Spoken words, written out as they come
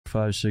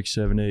5, 6,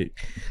 7, 8.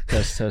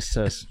 Test.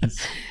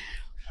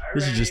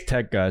 This is just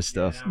tech guy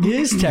stuff. It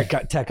is tech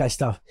guy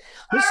stuff.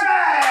 This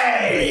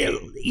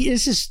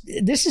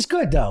is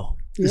good though.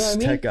 You know what I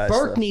mean? Tech guy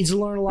Burke stuff. needs to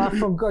learn a lot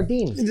from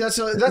Gardini. That's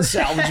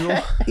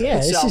salvageable. Yeah,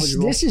 That's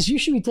this is. You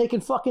should be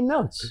taking fucking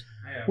notes.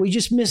 We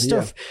just missed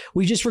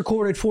we just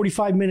recorded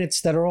 45 minutes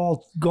that are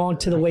all gone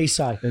to the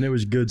wayside. And it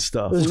was good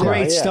stuff. It was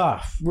great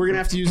stuff. We're gonna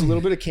have to use a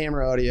little bit of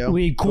camera audio.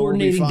 We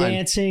coordinating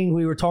dancing.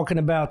 We were talking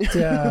about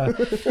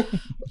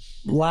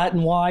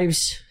Latin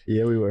wives.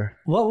 Yeah, we were.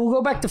 Well, we'll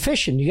go back to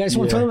fishing. You guys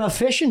want to talk about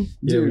fishing?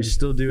 Yeah, we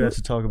still do have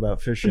to talk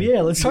about fishing. Yeah,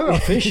 let's talk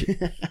about fishing.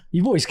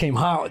 You boys came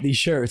hot with these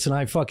shirts, and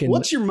I fucking.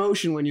 What's your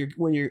motion when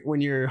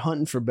you're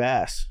hunting for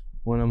bass?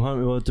 When I'm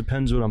hunting, well, it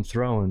depends what I'm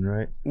throwing,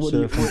 right?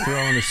 If I'm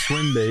throwing a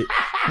swim bait,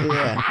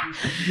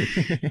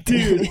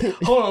 dude,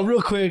 hold on,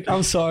 real quick.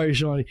 I'm sorry,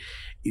 Shawn.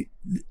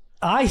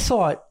 I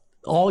thought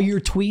all your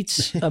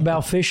tweets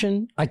about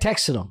fishing. I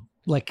texted him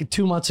like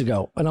 2 months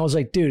ago, and I was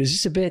like, dude, is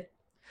this a bit?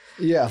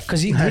 Yeah,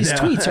 because his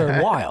tweets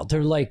are wild.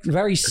 They're like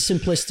very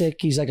simplistic.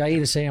 He's like, I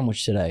ate a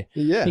sandwich today.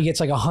 Yeah, he gets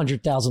like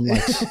 100,000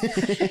 likes,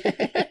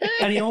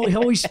 and he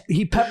always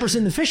peppers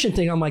in the fishing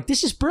thing. I'm like,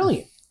 this is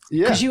brilliant.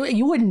 Yeah, because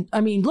you wouldn't.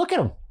 I mean, look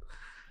at him.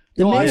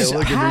 The man's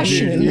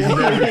passionate.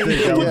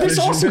 But this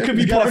also could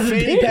be part of the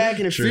fanny pack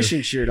and a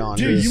fishing shirt on.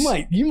 Dude,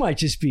 you might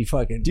just be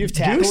fucking. Do you have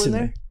tackle in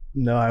there?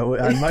 No,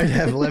 I might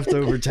have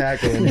leftover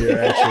tackle in here,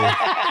 actually.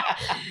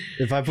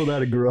 If I pulled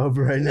out a grub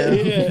right now,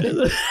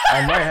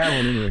 I might have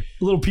one anyway.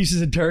 Little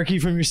pieces of turkey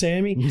from your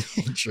Sammy.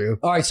 True.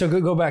 All right, so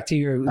go back to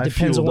your.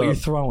 Depends on what you're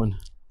throwing.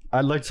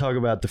 I'd like to talk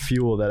about the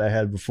fuel that I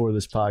had before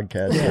this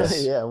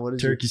podcast. Yeah, what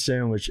is turkey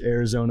sandwich,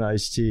 Arizona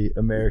iced tea,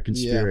 American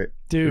Spirit.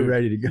 Dude, we're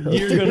ready to go.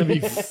 You're gonna be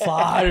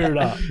fired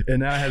up. And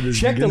now I have this.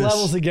 Check the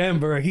levels again,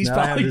 Burke. He's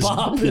probably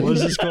popping. What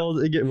is this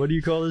called again? What do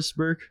you call this,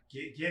 Burke?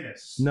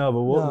 Guinness. No,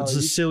 but what's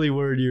the silly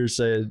word you were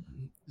saying?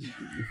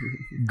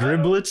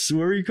 Griblets? What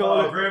were you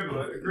calling it?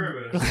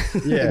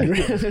 Griblets. Yeah.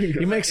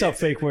 He makes up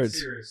fake words.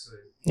 Seriously.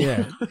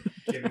 Yeah.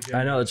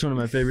 I know. That's one of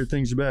my favorite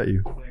things about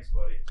you. Thanks,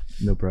 buddy.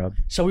 No problem.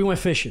 So we went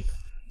fishing.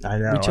 I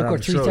know. We took our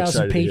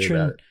 3,000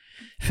 patron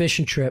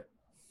fishing trip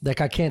that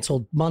got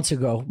canceled months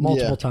ago,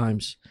 multiple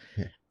times.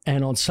 Yeah.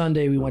 And on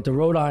Sunday, we went to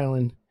Rhode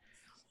Island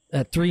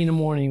at 3 a.m.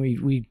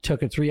 We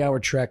took a 3-hour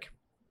trek.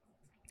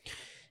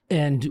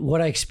 And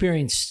what I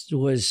experienced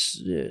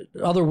was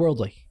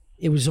otherworldly.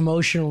 It was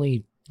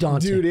emotionally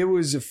daunting. Dude, it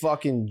was a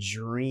fucking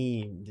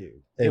dream,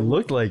 dude. It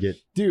looked like it.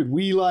 Dude,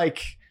 we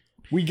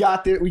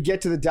got there. We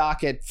get to the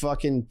dock at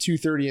fucking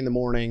 2:30 in the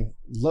morning,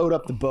 load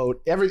up the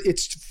boat.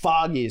 It's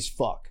foggy as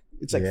fuck.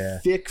 It's like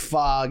thick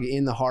fog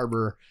in the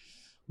harbor.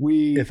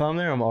 If I'm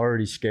there, I'm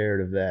already scared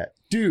of that.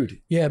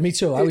 Dude. Yeah, me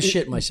too. I was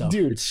shitting myself.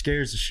 Dude. It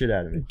scares the shit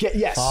out of me.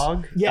 Yes.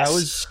 Fog? Yes. I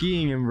was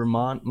skiing in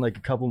Vermont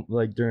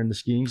during the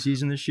skiing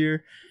season this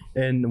year.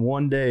 And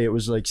one day it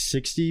was like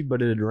 60,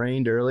 but it had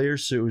rained earlier.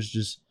 So it was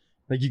just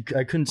like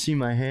I couldn't see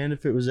my hand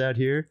if it was out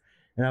here.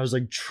 And I was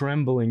like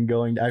trembling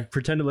I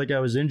pretended like I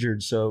was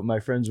injured so my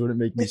friends wouldn't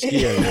make me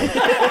ski anymore.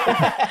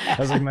 I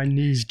was like, my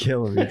knee's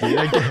killing me, dude.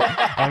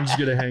 I'm just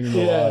going to hang in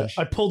the lodge.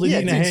 I pulled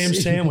eating a ham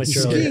sandwich.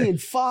 Skiing in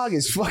fog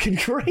is fucking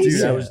crazy.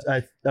 Dude, I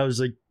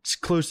was like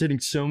close to hitting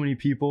so many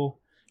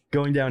people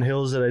going down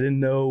hills that I didn't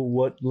know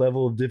what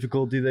level of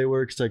difficulty they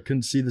were because I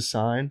couldn't see the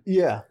sign.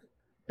 Yeah.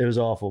 It was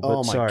awful. But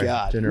oh my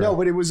God. No,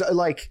 but it was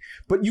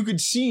but you could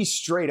see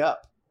straight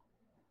up.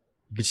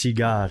 You could see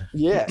God.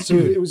 Yeah, so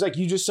it was like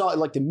you just saw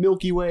like the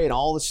Milky Way and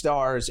all the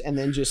stars, and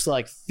then just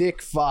like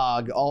thick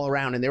fog all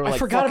around, and they were like, I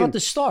forgot about the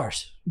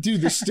stars.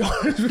 Dude, the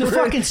stars. The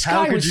fucking sky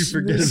How could was. you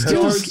forget about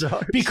the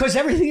stars? Because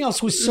everything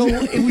else was so.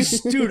 It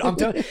was, dude. I'm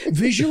telling.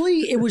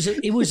 Visually, it was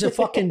a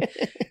fucking.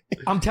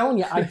 I'm telling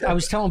you. I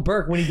was telling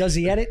Burke when he does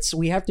the edits,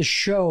 we have to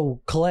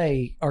show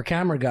Clay, our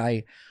camera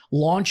guy,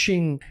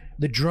 launching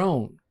the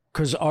drone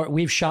because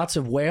we have shots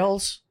of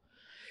whales.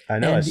 I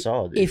know, I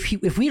saw it.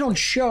 Dude. If we don't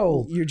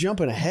show, you're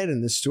jumping ahead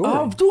in the story.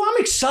 Oh, dude, I'm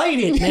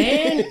excited,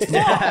 man. You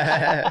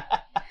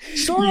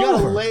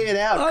gotta lay it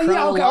out.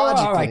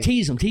 Chronologically. All right,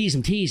 tease him.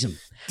 Dude.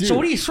 So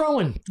what are you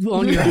throwing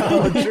on your?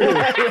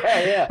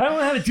 I don't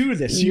know how to do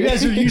this. You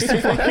guys are used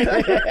to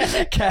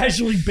fucking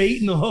casually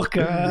baiting the hook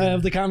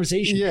of the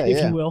conversation,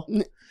 if you will.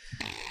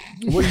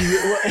 What do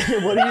you?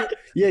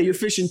 Yeah, you're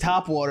fishing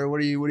topwater.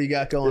 What do you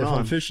got going on? If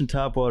I'm fishing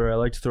topwater, I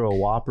like to throw a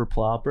whopper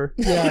plopper.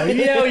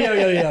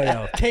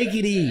 Yo. Take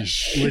it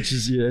easy. Which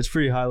is it's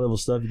pretty high level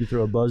stuff. You can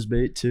throw a buzz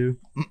bait too.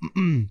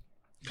 And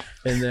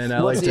then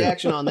what's the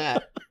action on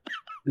that?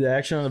 The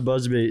action on the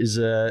buzz bait is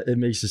it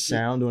makes a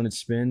sound when it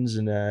spins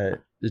and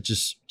it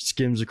just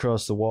skims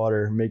across the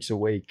water, makes a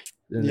wake,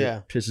 and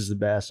it pisses the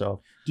bass off.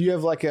 Do you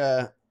have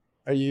are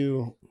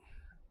you?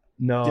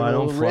 No, I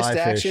don't fly wrist fish.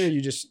 Action, or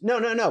you just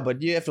no,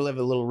 but you have to have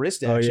a little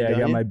wrist action. Oh yeah, I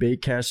got my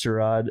bait caster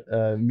rod,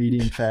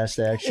 medium fast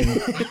action.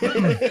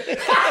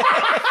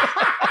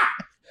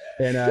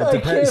 And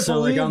depends.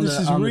 So like on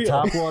the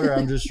top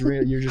water,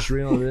 you're just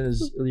reeling it in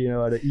as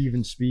at an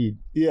even speed.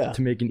 Yeah.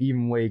 To make an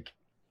even wake,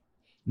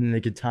 and then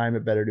they could time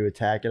it better to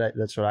attack it.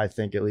 That's what I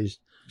think at least.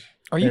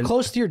 Are you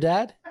close to your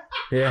dad?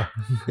 Yeah.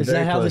 Is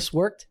that how this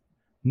worked?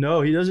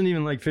 No, he doesn't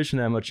even like fishing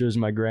that much. It was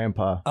my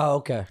grandpa. Oh,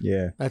 okay.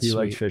 Yeah, That's he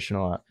liked sweet. fishing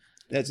a lot.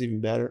 That's even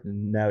better.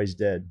 And now he's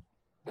dead.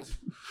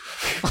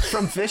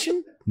 From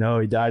fishing? No,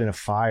 he died in a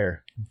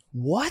fire.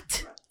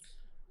 What?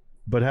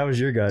 But how was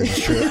your guys'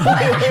 trip?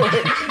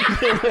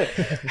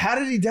 How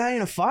did he die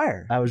in a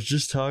fire? I was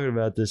just talking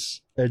about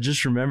this. I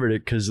just remembered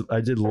it because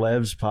I did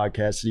Lev's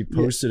podcast and he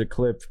posted a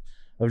clip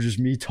of just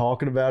me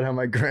talking about how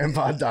my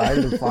grandpa died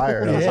in a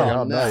fire. And I was like,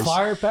 oh, nice.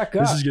 Fire it back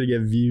up. This is going to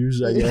get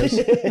views, I guess.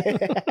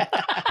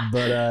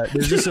 But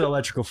there's just an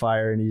electrical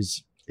fire and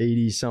he's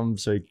 80-something,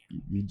 so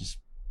he just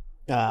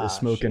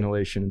smoke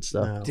inhalation and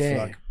stuff. Oh,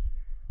 Damn. fuck.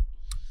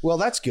 Well,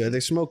 that's good.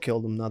 They smoke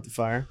killed him, not the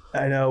fire.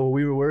 I know.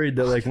 We were worried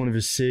that like one of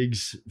his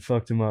cigs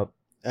fucked him up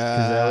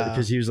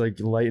because he was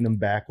like lighting them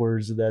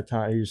backwards at that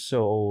time. He was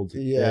so old.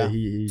 Yeah.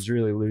 He's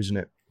really losing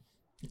it.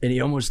 And he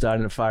almost died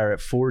in a fire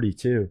at 40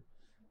 too.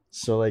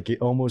 So like it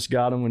almost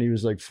got him when he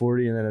was like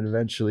 40 and then it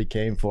eventually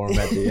came for him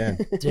at the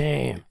end.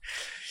 Damn.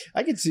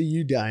 I could see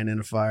you dying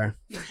in a fire.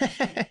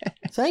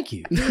 Thank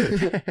you.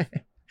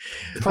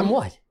 From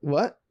what?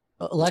 What?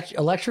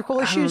 Electrical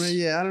I don't issues? know.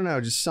 Yeah, I don't know.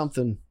 Just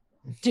something.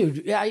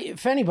 Dude, yeah,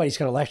 if anybody's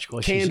got electrical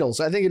issues. Candles.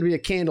 I think it'd be a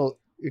candle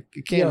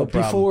Yo,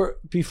 problem.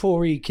 before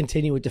we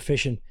continue with the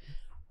fishing,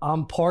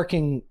 I'm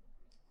parking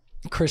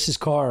Chris's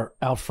car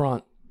out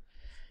front,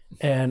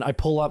 and I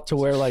pull up to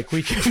where like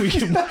we can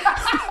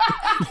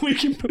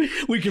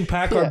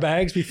pack our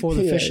bags before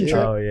the fishing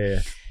trip. Oh yeah.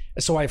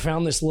 So I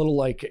found this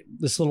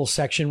little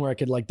section where I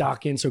could like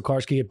dock in so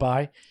cars could get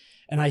by,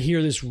 and I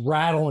hear this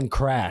rattle and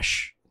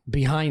crash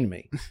behind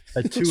me.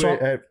 At 2 So-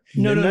 at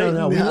No.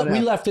 midnight? We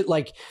left it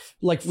like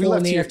 4 left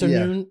in the here-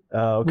 afternoon.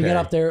 Oh, okay. We got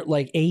up there at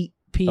like 8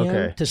 p.m.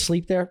 Okay. to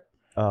sleep there.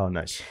 Oh,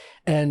 nice.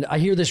 And I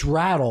hear this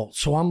rattle.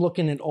 So I'm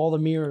looking at all the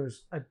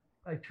mirrors.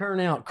 I turn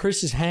out.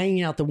 Chris is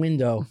hanging out the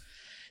window.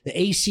 The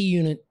AC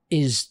unit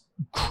is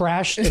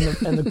crashed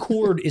and the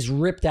cord is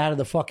ripped out of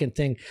the fucking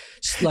thing.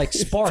 It's like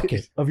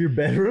sparking. Of your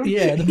bedroom?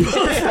 Yeah.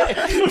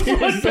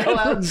 It fell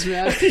out and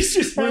smashed. He's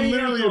just We're hanging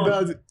literally out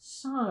about to.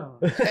 Son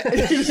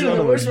The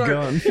of worst a part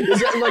gun. is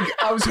that, like,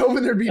 I was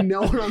hoping there'd be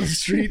no one on the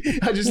street.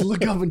 I just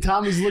look up and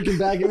Tommy's looking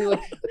back at me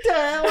like, what the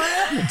hell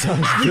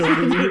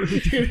happened?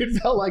 Dude,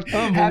 it felt like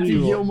Happy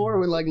Unbelievable. Gilmore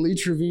when like Lee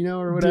Trevino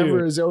or whatever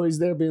Dude. is always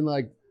there being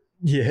like,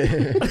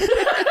 Yeah.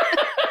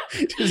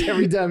 just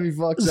every time he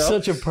fucks up.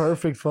 Such a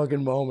perfect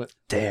fucking moment.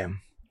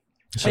 Damn.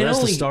 So And that's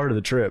only- the start of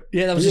the trip.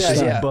 Yeah, that was Yeah,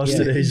 just yeah.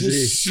 Busted AC.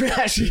 Just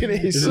smashing an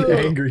This is AC.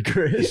 angry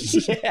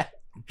Chris. Yeah.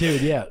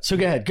 dude. Yeah. So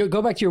go ahead.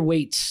 Go back to your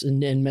weights and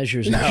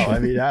measures. No, I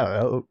mean,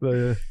 I don't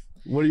know.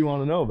 What do you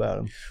want to know about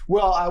him?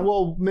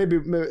 Well, maybe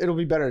it'll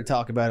be better to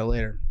talk about it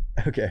later.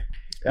 Okay.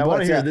 I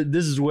want to hear that.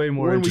 This is way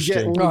more When we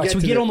interesting. get, All right, so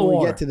we get on the when we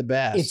water. get to the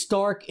bass. It's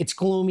dark. It's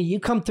gloomy. You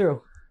come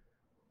through.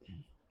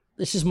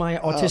 This is my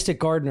autistic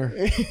gardener.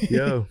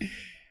 Yo.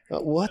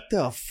 What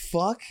the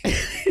fuck?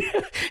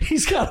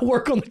 He's got to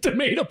work on the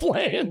tomato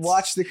plants.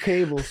 Watch the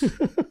cables.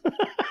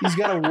 He's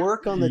got to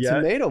work on the Yeah.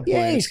 tomato Yeah,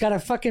 plants. he's got to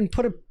fucking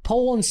put a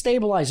pole and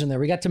stabilizer in there.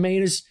 We got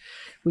tomatoes.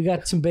 We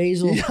got some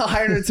basil. You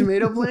hired a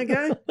tomato plant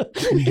guy?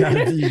 You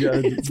gotta,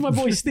 It's my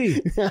boy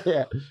Steve.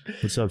 Yeah.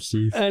 What's up,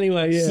 Steve?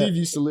 Anyway, yeah. Steve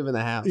used to live in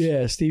the house.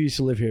 Yeah, Steve used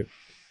to live here.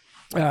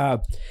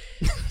 Now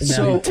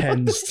So, he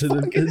tends to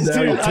the. Dude,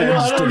 Now he I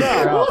tends to don't the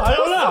know. crowd. I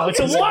don't know. It's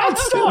a wild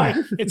start.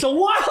 It's a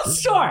wild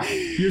start.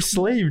 Your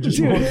slave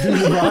just walked through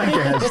the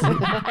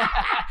podcast.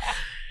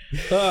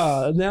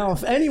 Now,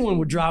 if anyone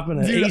would drop in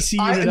an Dude, AC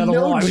I- unit at a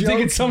no wall, I would think joke.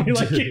 it's somebody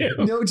like you.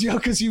 No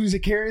joke, because he was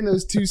carrying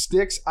those two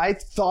sticks. I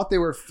thought they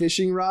were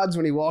fishing rods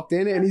when he walked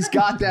in, and he's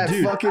got that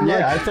fucking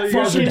yeah, I like. thought you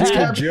guys were fucking doing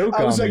a tab. joke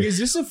I was on like, me. "Is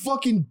this a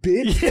fucking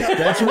bit?"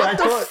 That's what I the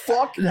thought.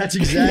 fuck? That's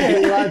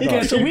exactly what I thought.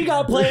 Yeah, so we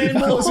got playing.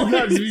 I was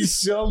about to be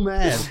so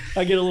mad.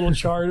 I get a little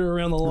charter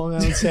around the Long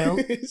Island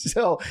Sound.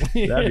 So,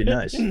 That'd be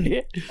nice.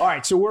 all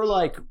right, so we're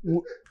like,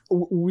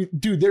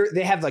 dude,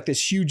 they have like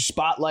this huge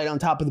spotlight on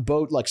top of the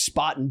boat, like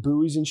spotting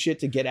buoys and shit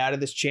to get out of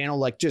this channel,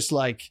 like just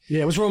like.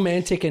 Yeah, it was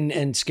romantic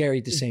and scary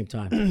at the same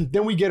time.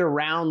 Then we get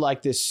around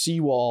like this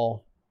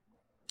seawall,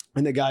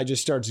 and the guy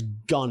just starts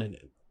gunning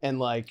it, and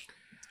like.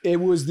 It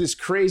was this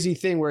crazy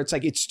thing where it's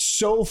like it's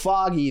so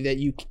foggy that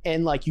you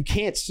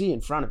can't see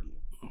in front of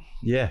you.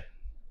 Yeah.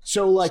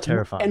 So like, It's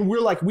terrifying. and we're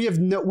like, we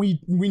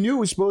knew it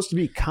was supposed to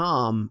be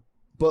calm,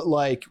 but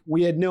like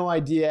we had no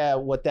idea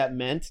what that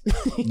meant.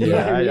 You know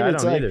Yeah, what mean? I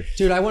It's don't like- either.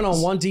 Dude, I went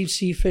on one deep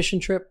sea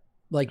fishing trip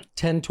like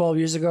 10, 12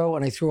 years ago,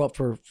 and I threw up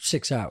for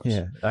 6 hours.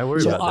 Yeah, I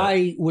worry So about that.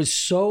 I was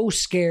so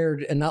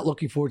scared and not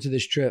looking forward to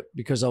this trip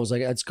because I was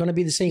like, it's going to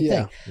be the same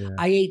Yeah. thing. Yeah.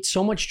 I ate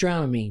so much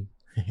Dramamine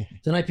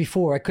the night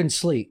before I couldn't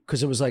sleep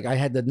because it was like I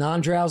had the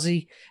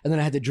non-drowsy and then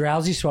I had the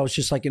drowsy, so I was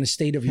just like in a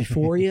state of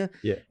euphoria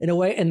Yeah. in a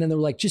way. And then they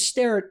were like, just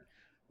stare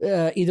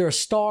at either a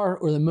star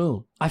or the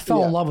moon. I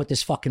fell in Yeah. love with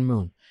this fucking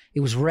moon. It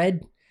was red.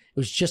 It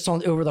was just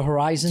on over the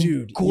horizon.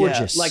 dude,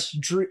 Gorgeous. yeah,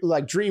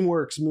 like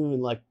DreamWorks moon,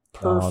 like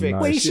perfect,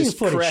 nice. Wait, you seen just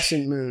footage?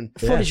 crescent moon.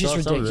 Yeah, footage I is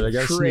saw some of it. I ridiculous.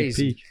 got a sneak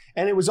Crazy. peek.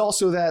 And it was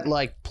also that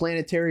like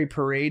planetary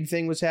parade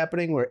thing was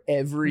happening where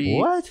every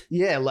What?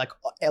 yeah,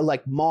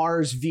 like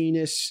Mars,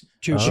 Venus,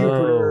 Dude,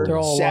 Jupiter, they're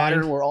all Saturn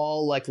aligned. were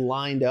all like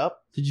lined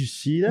up. Did you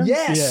see that?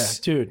 Yes,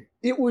 Yeah, dude.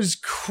 it was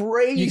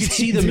crazy. You could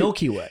see the dude.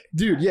 Milky Way.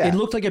 Dude. Yeah, It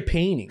looked like a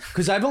painting.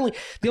 Because the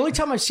only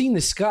time I've seen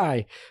the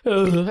sky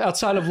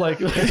outside of like,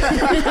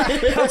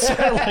 outside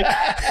of like,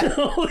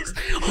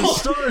 The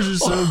stars are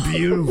so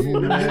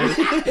beautiful, man.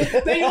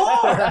 they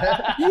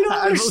are. You don't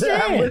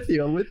understand. I'm with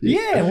you.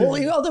 Yeah,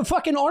 well, the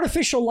fucking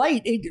artificial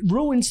light, it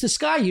ruins the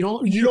sky. You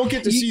don't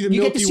get to see the Milky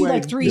You get to see Way.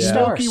 like 3 The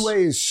stars. Milky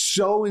Way is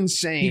so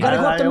insane. You gotta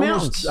go up the almost,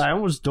 mountains. I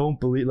almost don't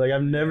believe. Like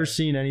I've never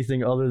seen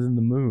anything other than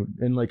the moon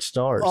and like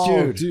stars.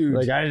 Oh, dude.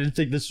 Like I didn't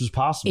think this was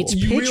possible. It's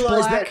You pitch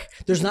realize black.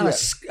 There's not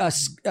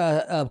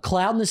a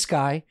cloud in the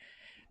sky.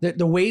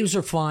 The waves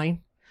are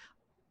fine.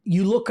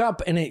 You look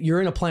up and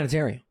you're in a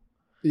planetarium.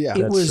 Yeah,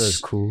 It That's was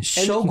so cool.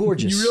 so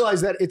gorgeous. You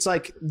realize that it's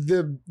like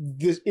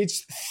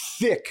it's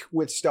thick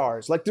with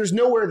stars. Like there's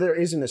nowhere there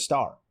isn't a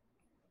star.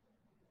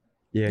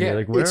 Yeah, Yeah,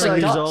 like where it's are like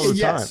these dots. all the time?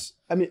 Yes,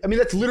 I mean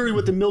that's literally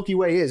what the Milky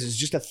Way is. It's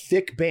just a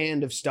thick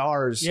band of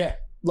stars. Yeah.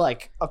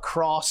 Like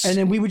across. And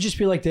then we would just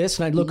be like this,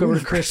 and I'd look over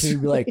to Chris, and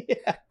he'd be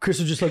like, Chris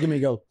would just look at me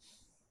and go,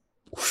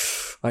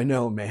 I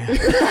know, man.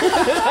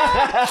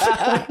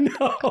 I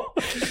know.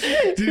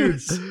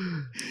 Dude.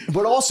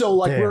 But also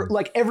like Damn. we're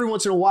like every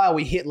once in a while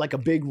we hit like a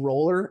big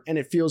roller and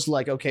it feels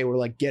like, okay, we're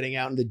like getting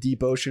out into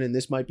deep ocean and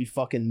this might be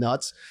fucking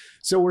nuts.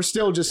 So we're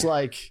still just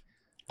like,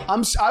 at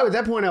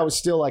that point I was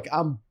still like,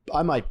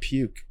 I might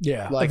puke.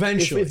 Yeah, Like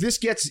eventually. if this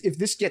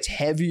gets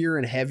heavier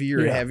and heavier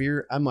and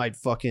heavier, I might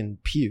fucking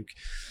puke.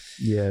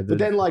 Yeah, But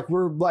then like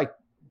we're like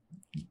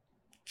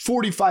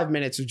 45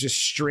 minutes of just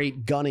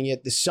straight gunning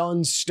it. The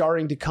sun's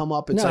starting to come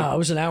up. It's no, like, it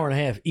was an hour and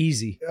a half,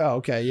 easy. oh,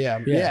 okay, yeah.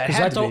 It 'cause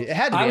had to be. It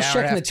had to be I was an hour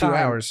checking and a the half, 2 time.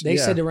 hours. They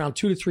Yeah. said around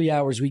 2 to 3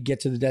 hours we'd get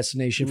to the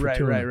destination for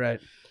tuna. Right.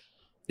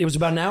 It was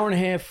about an hour and a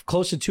half,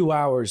 close to 2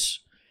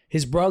 hours.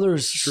 His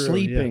brother's True,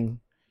 sleeping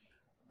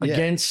Yeah.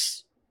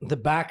 against the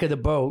back of the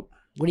boat.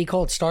 What do you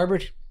call it?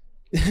 Starboard?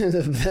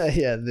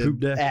 The Poop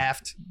deck.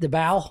 aft, The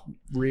bow?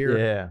 rear.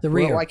 yeah. The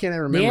rear. Well, why can't I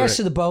remember the ass it?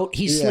 of the boat.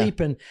 He's Yeah.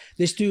 sleeping.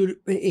 This dude,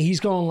 he's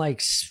going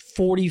like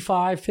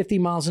 45, 50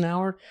 miles an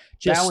hour.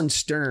 Just Bow and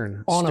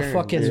stern. on a Stern,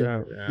 fucking-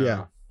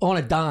 Yeah. on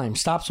a dime,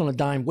 stops on a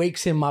dime,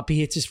 wakes him up. He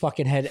hits his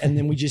fucking head. And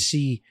then we just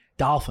see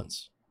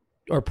dolphins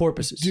or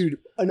porpoises. Dude,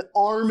 an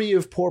army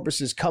of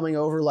porpoises coming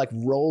over like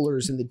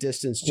rollers in the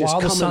distance, just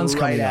While the coming sun's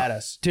right coming at up.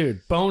 us. Dude,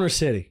 Boner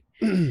City.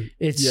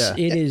 It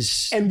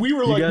is. And we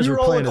were You like, guys we were were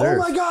all like, planet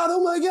Earth.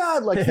 oh my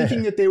God, like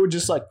thinking that they would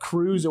just like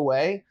cruise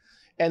away.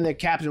 And the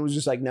captain was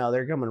just like, no,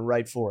 they're coming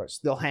right for us.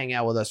 They'll hang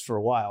out with us for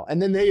a while.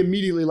 And then they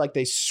immediately like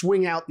they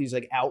swing out these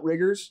like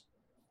outriggers.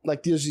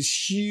 Like there's these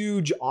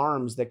huge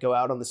arms that go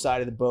out on the side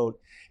of the boat.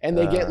 And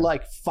they get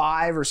like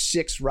 5 or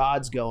 6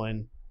 rods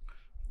going,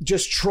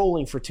 just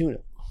trolling for tuna.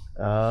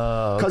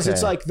 Oh, Because okay.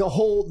 it's like the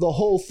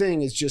whole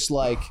thing is just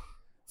like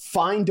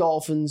find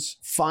dolphins,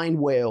 find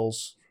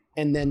whales,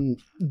 and then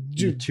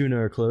Dude, tuna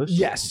are close.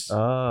 yes.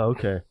 Oh,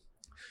 okay.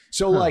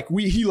 So like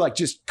he like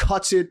just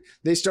cuts it.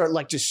 They start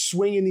like just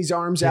swinging these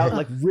arms out,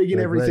 like rigging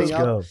Like, everything let's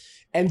up. go.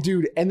 And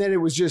dude, and then it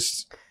was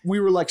just we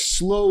were like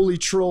slowly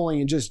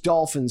trolling and just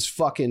dolphins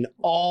fucking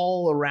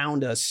all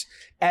around us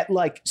at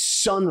like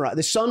sunrise.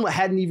 The sun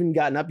hadn't even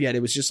gotten up yet.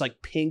 It was just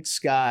like pink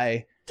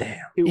sky. Damn.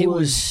 It was-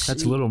 was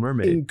That's Little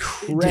Mermaid.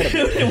 incredible.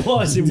 It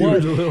was. Dude, It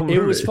Little was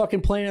Mermaid.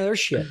 fucking playing their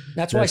shit.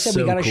 That's why That's I said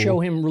we so got to cool. show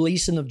him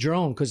releasing the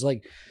drone because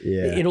like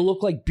Yeah. it'll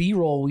look like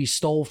B-roll we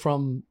stole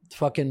from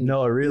fucking.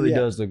 No, it really Yeah.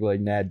 does look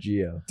like Nat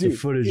Geo. Dude, the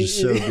footage is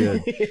so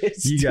good.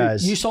 You Dude,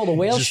 guys, You saw the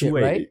whale just shit,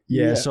 wait. right?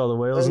 Yeah, Yeah. I saw the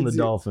whales and the Dude.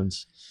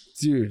 dolphins.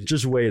 dude.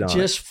 Just wait on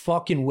Just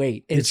fucking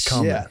wait. It's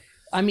coming. Yeah.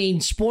 I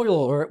mean, spoiler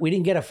alert, we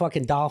didn't get a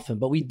fucking dolphin,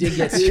 but we did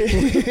get.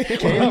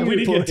 Can we you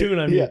did put- get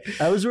tuna. I mean. Yeah. it.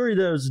 I was worried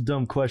that was a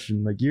dumb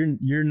question. Like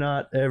you're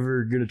not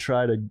ever gonna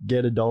try to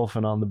get a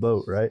dolphin on the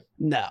boat, right?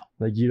 No.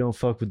 Like you don't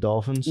fuck with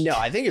dolphins. No,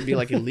 I think it'd be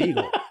like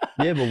illegal.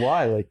 Yeah, but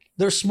why? Like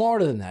They're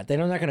smarter than that. They're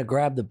not going to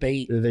grab the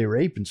bait. they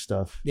rape and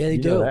stuff. Yeah, they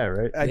You know do. that,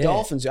 right? Yeah.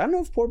 Dolphins. I don't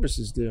know if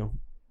porpoises do.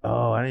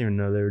 Oh, I didn't even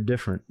know they were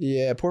different.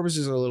 Yeah,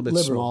 porpoises are a little bit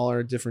Liberal.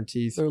 smaller, different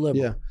teeth. They're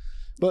liberal. Yeah.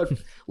 But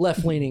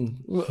Left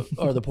leaning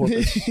are the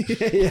porpoise.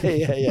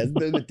 yeah.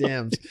 They're the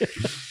dams.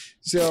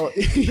 So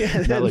yeah,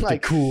 Not then like,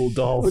 like the cool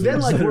dolphins. then,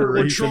 like, that are we're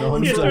raping trolling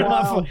on for a They're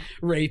stuff. while. not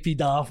rapey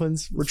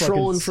dolphins. We're Fucking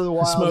trolling for the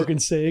while. Smoking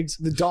cigs.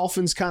 the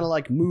dolphins kind of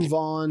like move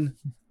on.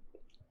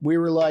 We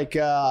were like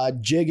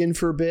jigging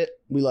for a bit.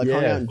 We like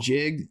hung Yeah. out and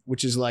jigged,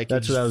 which is like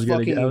That's what I was gonna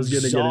fucking get- I was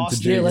gonna get into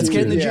exhausting. Yeah, let's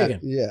get into Yeah, jigging.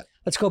 Yeah.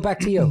 Let's go back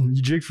to you. You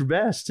jig for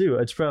bass too.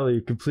 It's probably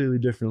a completely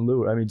different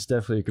lure. I mean, it's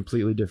definitely a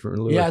completely different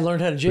lure. Yeah, I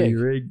learned how to So jig.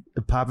 you rig,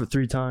 pop it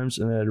 3 times,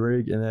 and then I'd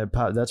rig, and then I'd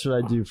pop. That's what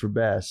I do for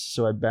bass.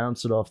 So I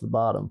bounce it off the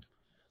bottom.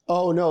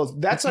 Oh no,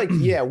 that's like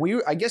yeah.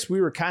 I guess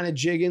we were kind of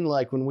jigging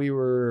like when we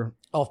were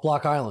Off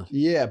Block Island.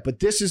 yeah, but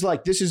this is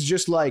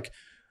just like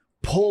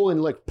pulling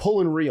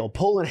reel,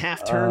 pulling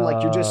half turn.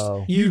 Like you're just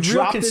Oh. You you drill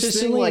drop this thing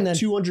consistently like and then-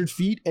 200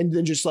 feet and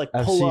then just like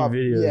I've pull seen up.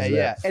 videos Yeah, of yeah,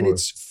 that and before.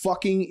 it's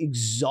fucking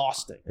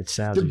exhausting. It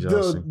sounds The,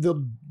 exhausting.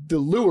 the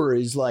lure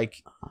is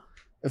like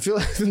I feel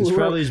like the It's lure,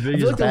 probably as big I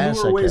feel as like the bass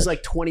lure I weighs catch.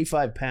 like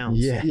 25 pounds.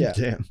 yeah, yeah.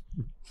 damn.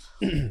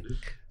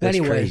 That's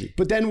Anyway. crazy.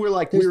 But then we're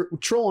like we're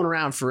trolling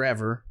around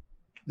forever.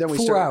 Then we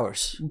 4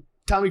 hours.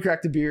 Tommy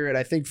cracked the beer at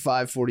I think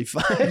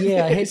 5:45.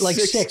 Yeah, I hit like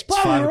 6.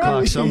 5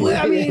 o'clock somewhere.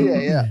 I mean,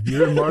 yeah.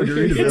 You're in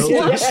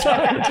Margaritaville. it's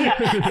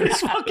lunchtime.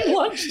 It's fucking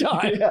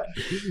lunchtime. Yeah.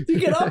 You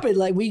get up and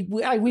like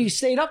we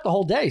stayed up the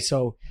whole day.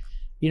 So,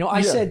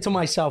 I said to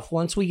myself,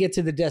 once we get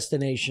to the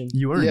destination,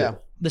 You earned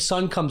it. the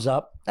sun comes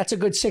up. That's a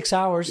good 6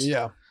 hours.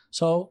 Yeah.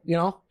 So,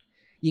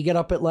 you get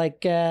up at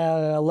like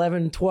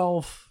 11,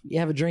 12. You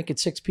have a drink at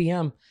 6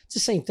 p.m. It's the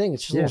same thing.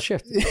 It's just a little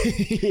shift.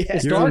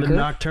 It's You're on darker. the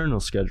nocturnal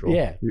schedule.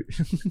 Yeah.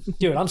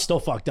 Dude, I'm still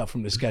fucked up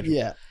from the schedule.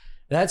 Yeah.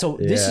 This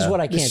is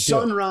what I The can't do.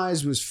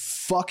 sunrise was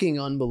fucking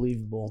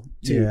unbelievable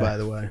too, by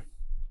the way.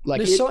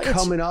 Like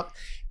coming up.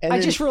 And I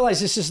then, just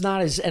realized this is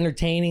not as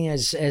entertaining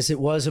as it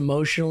was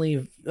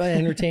emotionally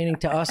entertaining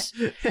to us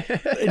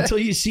until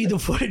you see the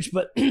footage.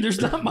 But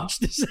there's not much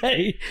to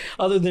say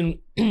other than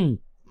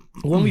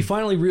when we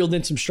finally reeled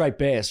in some striped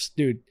bass,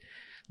 dude,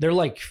 they're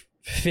like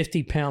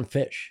 50-pound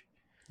fish.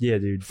 Yeah,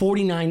 dude.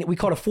 49. We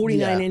caught a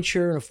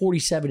 49-incher and a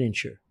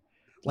 47-incher.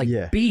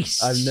 Like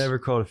beasts. I've never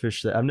caught a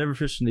fish I've never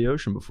fished in the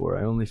ocean before.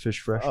 I only fish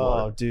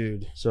freshwater. oh,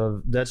 dude.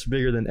 So that's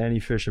bigger than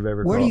any fish I've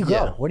ever Where caught. do you go?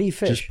 Yeah. Where do you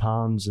fish? Just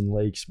ponds and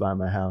lakes by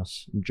my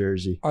house in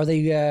Jersey. Are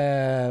they,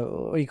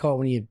 what do you call it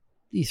when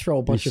you throw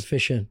a bunch of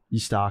fish in? You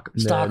stock.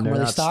 Stock them. They're Are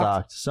they not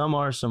stocked? Some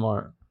are, some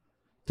aren't.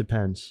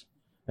 Depends.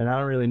 And I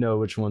don't really know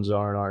which ones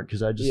are and aren't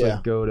because I just Yeah.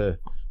 like go to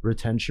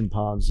retention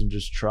ponds and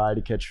just try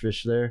to catch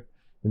fish there.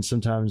 And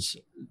sometimes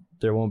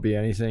there won't be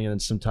anything, and then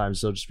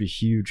sometimes they'll just be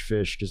huge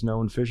fish because no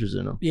one fishes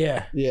in them.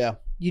 Yeah. Yeah.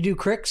 You do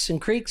cricks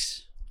and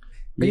creeks?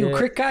 Are you a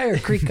crick guy or a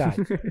creek guy?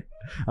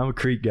 I'm a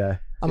creek guy.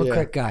 I'm a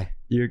crick guy.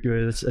 You're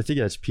good. I think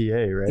that's PA,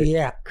 right?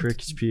 Yeah.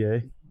 Crick's PA.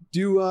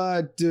 Do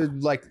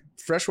like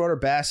freshwater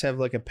bass have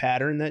like a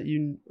pattern that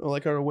you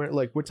like are aware?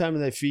 Like what time are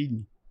they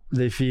feeding?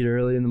 They feed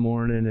early in the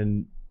morning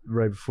and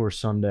right before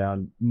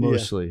sundown,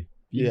 mostly.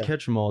 You can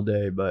catch them all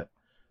day, but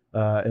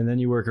and then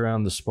you work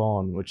around the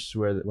spawn, which is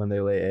where when they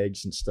lay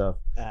eggs and stuff.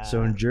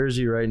 So in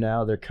Jersey right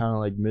now, they're kind of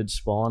like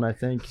mid-spawn, I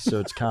think. So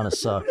it's kind of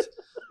sucked.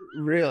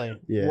 Really?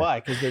 Yeah. Why?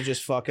 Because they're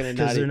just fucking and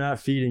Because not they're eating. not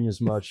feeding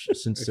as much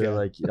since Okay. they're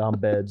like on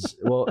beds.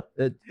 Well,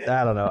 I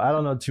don't know. I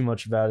don't know too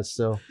much about it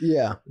still.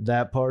 Yeah.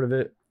 That part of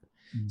it.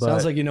 But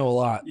Sounds like you know a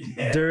lot.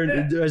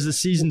 as the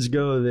seasons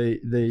go,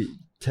 they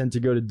tend to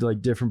go to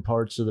like different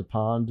parts of the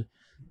pond.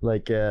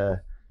 Like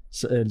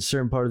so in a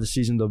certain part of the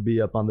season, they'll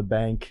be up on the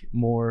bank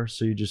more.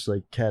 So you just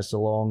like cast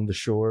along the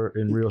shore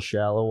in real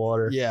shallow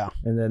water. Yeah.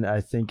 And then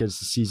I think as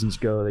the seasons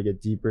go, they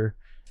get deeper.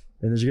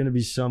 And there's going to be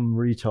some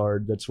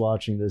retard that's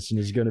watching this and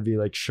he's going to be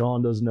like,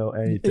 Shawn doesn't know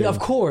anything. Of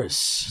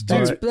course.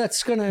 Dude,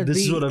 That's going to be...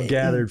 This is what I've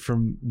gathered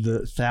from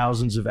the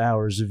thousands of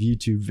hours of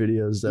YouTube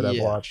videos that I've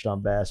Yeah. watched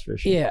on bass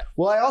fishing. Yeah.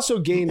 Well, I also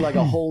gained like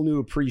a whole new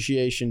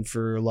appreciation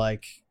for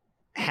like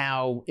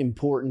how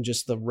important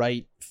just the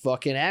right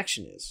fucking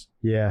action is.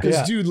 Yeah.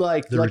 Because dude,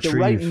 like The the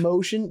right retrieve.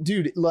 motion,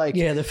 dude, like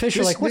Yeah, the fish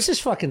are like, what's this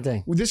fucking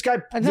thing? this guy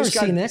I've never this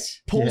guy seen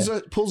this.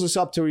 pulls us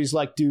up to where he's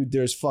like, dude,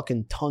 there's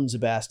fucking tons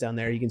of bass down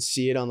there. You can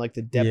see it on like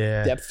the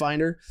depth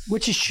finder.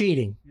 Which is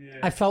cheating. Yeah.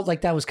 I felt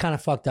like that was kind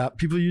of fucked up.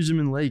 People use them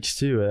in lakes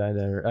too.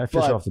 I fish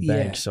But- off the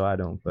bank, yeah. so I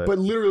don't. But, But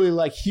literally,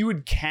 like he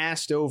would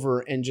cast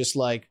over and just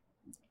like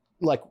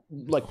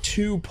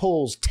two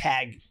pulls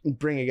tag and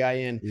bring a guy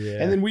in,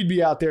 yeah. and then we'd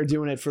be out there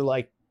doing it for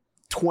like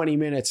 20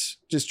 minutes,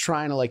 just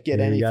trying to like get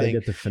You gotta anything.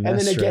 get the finesse And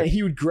then again, right.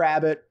 he would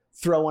grab it,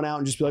 throw one out,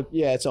 and just be like,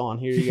 "Yeah, it's on.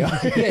 Here you go."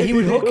 Yeah, he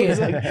would hook it. was,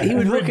 like, He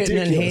would hook it and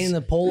then ridiculous. hand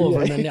the pole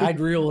over, and then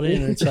I'd reel it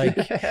in. And it's like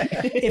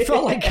it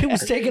felt like it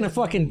was taking a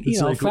fucking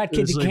It's like, fat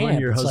kid it's to like camp. when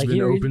your It's like husband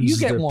here, opens you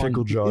get the one.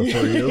 pickle jar for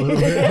you. A little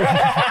bit.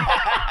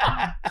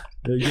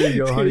 There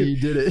you go, honey. You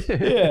did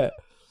it. Yeah.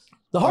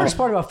 The hardest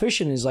part about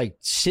fishing is like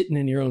sitting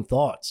in your own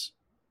thoughts.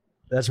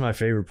 That's my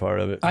favorite part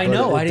of it. I but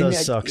know. It I didn't.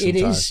 does suck It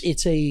sometimes.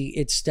 is.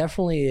 It's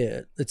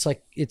definitely.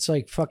 It's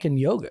like fucking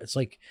yoga. It's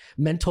like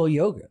mental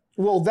yoga.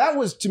 Well, that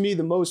was to me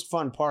the most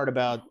fun part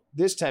about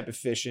this type of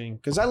fishing,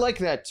 because I like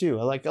that too.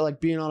 I like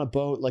being on a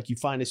boat. Like you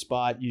find a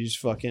spot, you just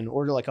fucking,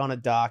 or like on a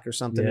dock or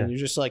something, Yeah. and you're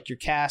just like you're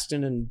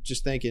casting and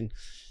just thinking.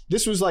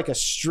 This was like a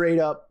straight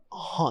up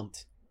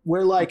hunt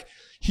where like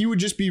he would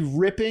just be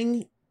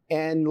ripping.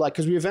 And like,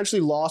 because we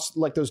eventually lost,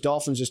 like those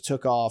dolphins just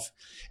took off.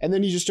 And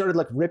then he just started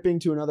like ripping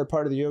to another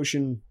part of the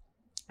ocean.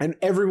 And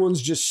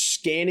everyone's just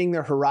scanning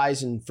their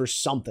horizon for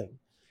something.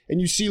 And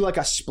you see like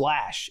a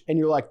splash. And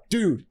you're like,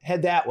 dude,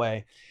 head that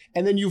way.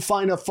 And then you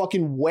find a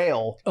fucking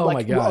whale. Oh like,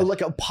 my God. Like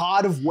a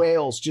pod of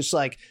whales, just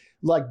like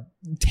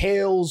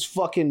tails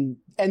fucking.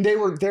 And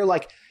they're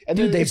like, and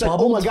Dude, then they it's like, oh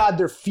bubbled? my God,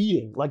 they're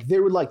feeding. Like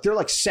they're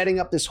like setting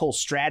up this whole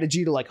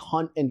strategy to like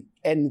hunt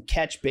and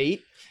catch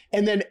bait.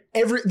 And then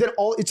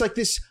it's like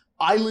this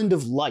island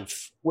of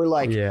life where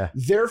like Yeah.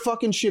 they're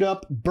fucking shit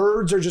up.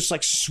 Birds are just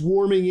like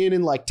swarming in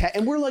and like,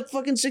 and we're like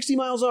fucking 60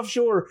 miles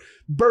offshore,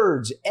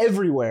 birds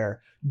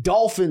everywhere,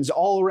 dolphins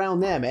all around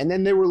them. And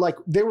then they were like,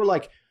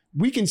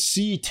 we can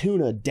see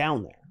tuna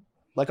down there.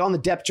 Like on the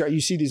depth chart,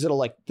 you see these little,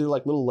 like, they're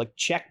like little like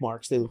check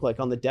marks. They look like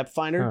on the depth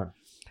finder. Huh.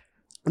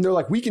 And they're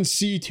like, we can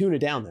see tuna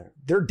down there.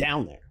 They're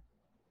down there.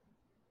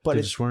 But They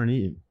it's, just weren't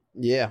eating.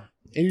 yeah.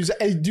 And he was,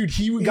 and dude,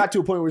 he got to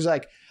a point where he was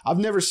like, I've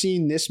never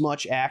seen this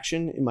much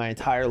action in my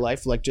entire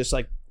life. Like just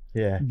like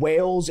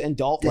whales and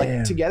dolphins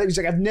like together. He's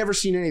like, I've never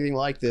seen anything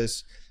like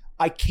this.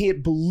 I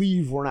can't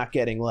believe we're not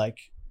getting like.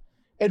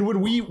 And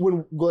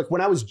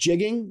when I was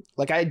jigging,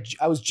 like I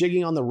was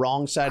jigging on the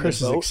wrong side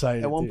Chris of the boat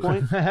excited, at one dude.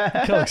 point.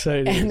 So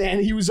excited. And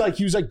then he was like,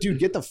 dude,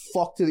 get the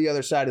fuck to the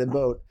other side of the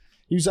boat.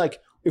 He was like,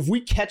 if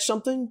we catch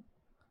something,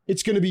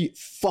 it's gonna be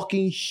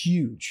fucking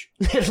huge.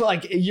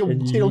 Like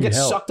it'll get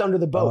sucked under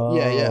the boat.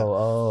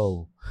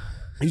 Oh.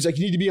 He's like,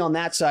 you need to be on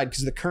that side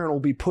because the current will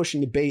be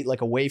pushing the bait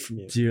like away from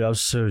you. Dude, I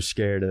was so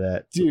scared of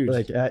that. Dude.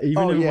 Like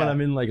when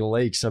I'm in like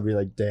lakes, I'll be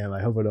like, damn,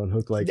 I hope I don't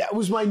hook like That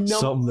was my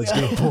something that's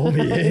gonna pull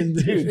me in,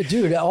 dude.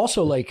 Dude,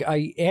 also like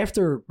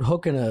after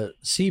hooking a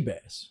sea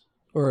bass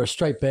or a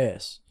striped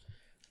bass,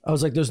 I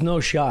was like, there's no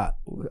shot.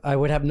 I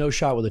would have no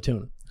shot with a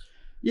tuna.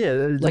 Yeah,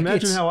 Like, imagine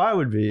it's- how I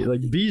would be.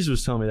 Like Bees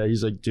was telling me that.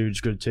 He's like, dude, it's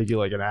gonna take you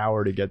like an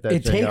hour to get that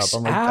It thing up. takes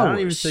I'm like, I don't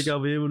even hours. think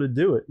I'll be able to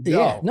do it.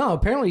 Yeah, no.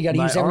 Apparently, you got to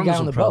My use every arms guy on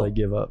will the probably boat.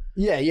 give up.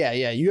 Yeah.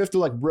 You have to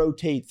like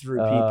rotate through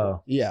people.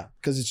 Oh. Yeah,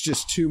 because it's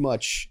just too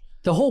much.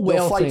 The whole They'll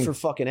whale fight thing. for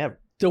fucking ever.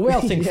 The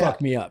whale thing Yeah.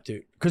 fucked me up,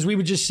 dude. Because we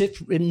would just sit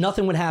and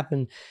nothing would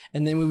happen,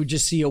 and then we would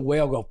just see a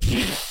whale go,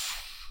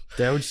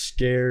 That would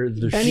scare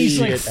the and he's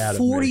like shit out of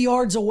 40 me.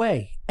 yards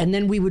away, and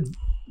then we would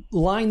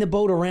line the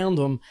boat around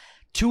them.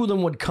 Two of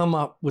them would come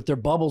up with their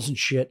bubbles and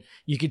shit.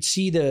 You could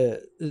see the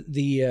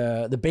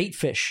bait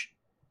fish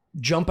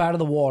jump out of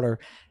the water.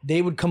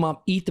 They would come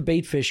up, eat the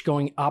bait fish,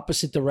 going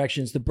opposite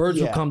directions. The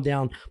birds would come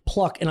down,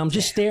 pluck, and I'm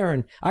just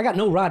staring. I got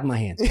no rod in my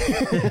hand,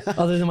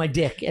 other than my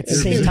dick. At the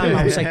same time,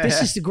 I was like,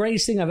 "This is the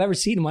greatest thing I've ever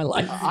seen in my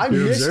life." I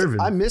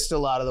missed a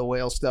lot of the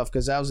whale stuff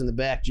because I was in the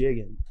back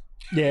jigging.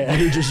 Yeah,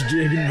 You're just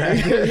jigging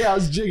back there. Yeah, I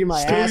was jigging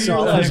my ass Story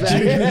of off. your life,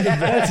 dude.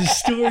 That's a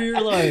story of your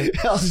life.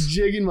 I was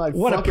jigging my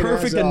What a fucking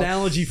perfect ass off.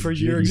 analogy for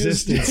your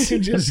Just-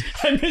 existence. just-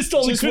 I missed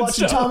all the Just good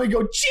watching stuff. Tommy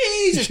go,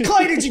 Jesus,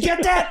 Clay, did you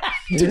get that?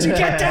 Did you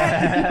get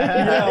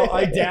that? No,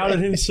 I doubted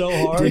him so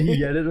hard. Did you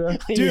get it, bro?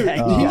 Dude, Yeah,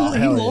 he hell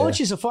yeah.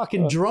 launches a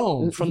fucking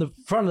drone from the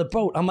front of the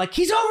boat. I'm like,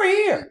 he's over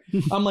here.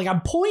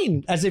 I'm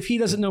pointing as if he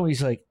doesn't know.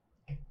 He's like,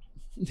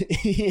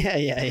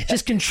 yeah.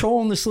 just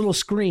controlling this little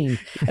screen.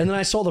 And then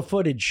I saw the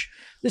footage.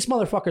 This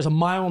motherfucker's a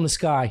mile in the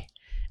sky,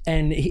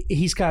 and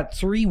he's got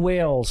 3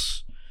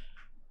 whales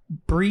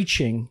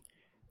breaching,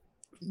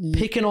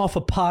 picking off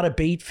a pot of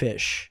bait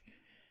fish,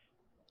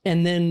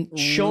 and then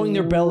showing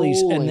their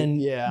bellies and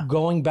then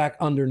going back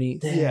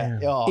underneath. Yeah.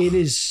 Oh, It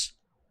is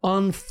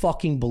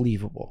unfucking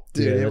believable.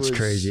 dude, Yeah, it that's was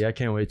crazy. I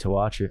can't wait to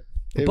watch it.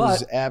 It But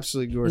was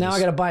absolutely gorgeous. Now I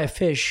got to buy a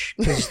fish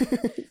because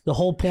the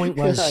whole point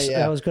was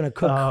Yeah. I was going to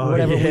cook Oh,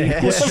 whatever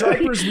yeah. the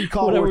stripers we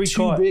caught whatever were we too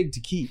caught. big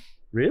to keep.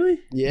 Really?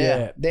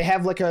 Yeah. They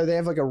have like a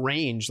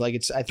range. Like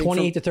it's I think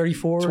 28 to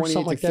 34 or 28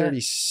 something to like that.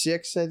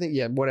 36, I think.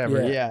 Yeah,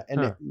 whatever. Yeah. Yeah.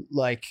 And it,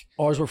 like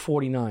Ours were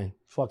 49.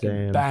 Fucking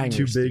Damn.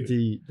 bangers. Too big dude. to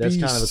eat. That's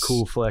kind of a Beasts.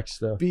 cool flex,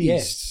 though.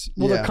 beasts.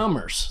 Well, yeah. they're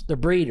comers. They're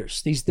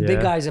breeders. The big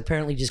Yeah. guys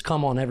apparently just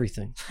come on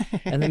everything,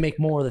 and they make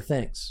more of the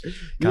things.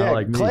 Kinda Yeah,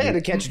 like me, Clay had to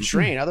dude. catch a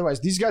train.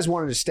 Otherwise, these guys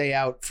wanted to stay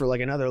out for like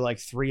another like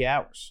 3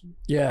 hours.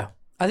 Yeah,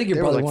 I think your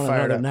They were, brother like, wanted fired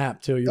another up.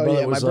 nap too. Your Oh brother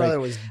yeah, my was brother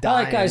like, was "All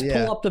dying. right, guys,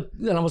 yeah. pull up the."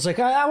 And I was like,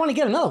 I want to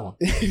get another one.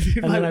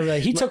 And then I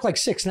realized he took like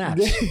 6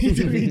 naps.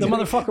 The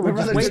motherfucker would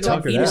just brother wake took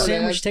up, a eat a nap.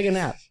 sandwich, take a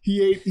nap.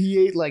 He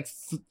ate like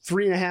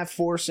 3.5,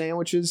 4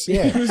 sandwiches.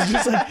 Yeah.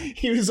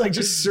 he was like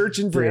just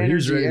searching for Yeah, he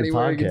was energy ready to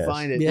anywhere he could podcast.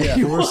 find it. Yeah.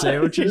 4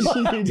 sandwiches?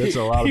 That's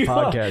a lot of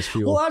podcast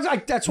fuel. Well,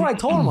 that's what I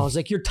told him. I was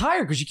like, "You're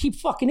tired because you keep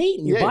fucking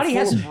eating. Your Yeah, body full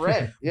of hasn't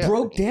bread. Yeah.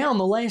 broke down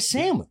the last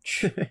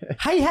sandwich.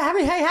 How you have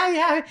it? How you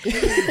have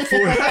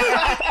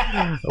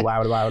it?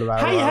 Wow.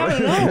 How you have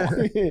it at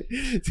all?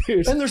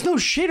 Dude, And there's no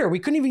shitter. We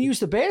couldn't even use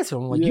the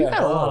bathroom. I'm like, you Yeah.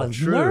 got a lot of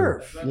true.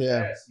 nerve.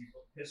 Yeah. You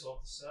piss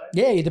off the side.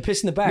 Yeah, you had to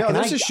piss in the back. no, and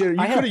that's a shitter. You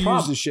I had could a have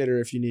problem. used a shitter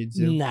if you need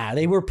to. Nah,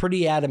 they were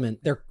pretty adamant.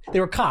 They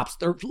were cops.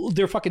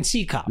 They're fucking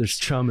sea cops. There's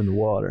chum in the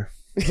water.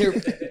 Do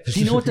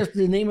you know what the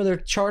name of their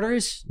charter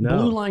is? No.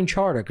 Blue Line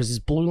Charter, because it's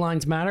Blue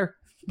Lives Matter.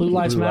 Blue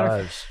Lives Matter.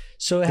 Lives.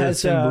 So it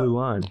There's has thin blue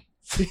line.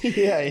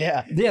 yeah.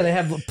 yeah, they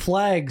have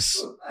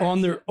flags on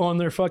their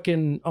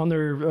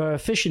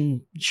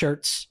fishing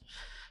shirts.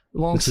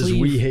 Long It says, sleeve,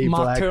 "We hate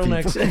mock black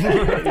turtlenecks.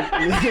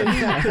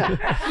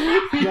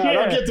 No,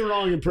 don't get the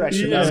wrong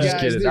impression. Yeah, Those I'm just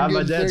guys, kidding. they're My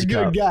good, dad's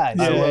they're cop. good guys.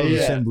 I love the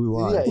yeah. thin blue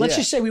line. Yeah, Let's yeah.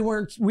 just say we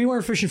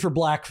weren't fishing for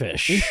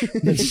blackfish.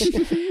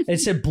 It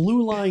said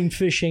Blue Line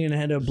Fishing and it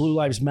had a Blue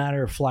Lives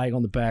Matter flag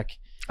on the back.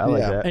 I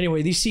like Yeah. that.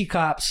 Anyway, these sea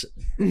cops,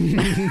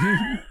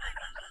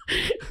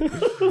 They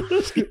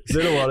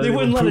don't want they anyone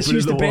wouldn't let us pooping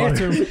use in the water.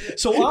 bathroom.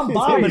 So I'm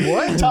bobbing.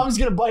 What? Tom's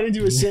gonna bite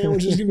into a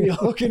sandwich. He's gonna be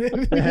hooking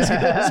it. This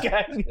guy's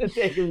gonna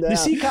take him down. The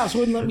sea cops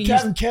wouldn't let me use.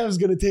 Captain Kev's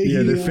gonna take Yeah,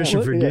 you they're down.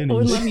 fishing for Wouldn't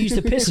guineas. let me use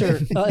the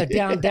pisser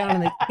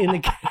down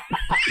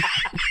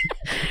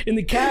in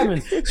the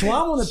cabin. So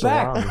I'm on the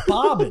back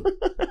bobbing,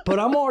 but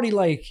I'm already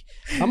like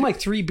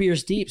 3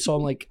 beers deep. So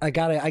I'm like, I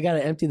gotta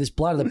empty this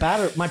bladder.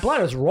 My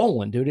bladder's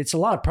rolling, dude. It's a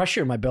lot of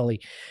pressure in my belly,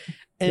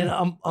 and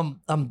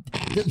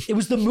it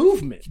was the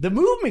movement. The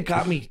movement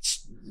got me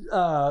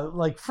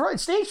like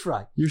stage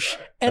fright. You're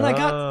And I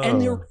got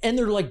and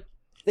they're like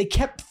they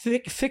kept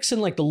fixing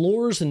like the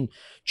lures and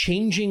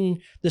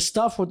changing the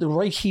stuff with the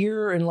right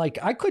here. And like,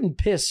 I couldn't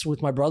piss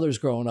with my brothers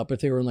growing up if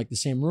they were in like the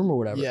same room or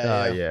whatever.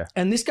 Yeah.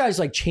 And this guy's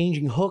like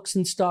changing hooks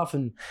and stuff.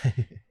 And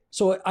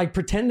so I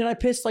pretended I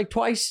pissed like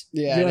twice.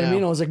 Yeah, you know what I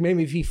mean? I was like,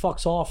 maybe if he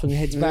fucks off and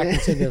heads back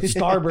into the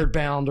starboard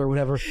bound or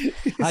whatever,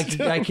 I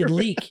could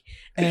leak.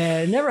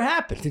 And it never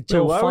happened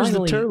until why finally.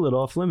 was the turlet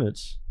off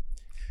limits?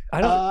 I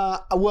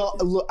don't. Well,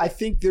 look, I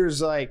think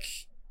there's like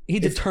He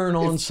had to turn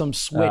on some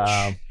switch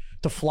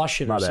to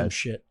flush it or some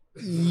shit.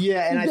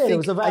 Yeah, and He did. It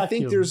was a I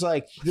think vacuum.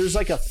 there's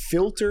like a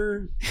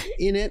filter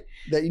in it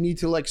that you need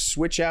to like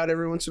switch out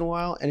every once in a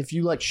while. And if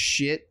you like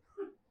shit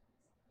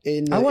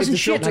in I wasn't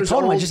if the shitting. I filter's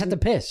told him I old- just had to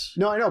piss.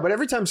 No, I know, but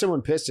every time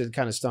someone pissed, it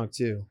kind of stunk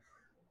too.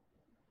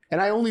 And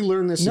I only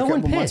learned this No a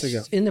one couple months pissed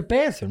ago. in the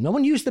bathroom. No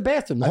one used the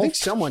bathroom. I think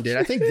someone did.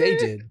 I think they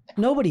did.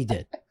 Nobody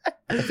did.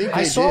 I think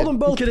I they saw did. them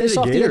both You could piss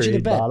have off a the edge of the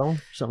Gatorade bed. bottle,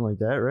 something like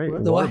that, right?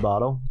 The Water what?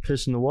 bottle,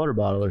 piss in the water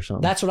bottle or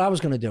something. That's what I was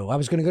going to do. I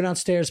was going to go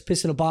downstairs,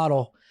 piss in a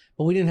bottle,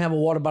 but we didn't have a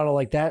water bottle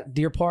like that,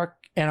 Deer Park.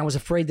 And I was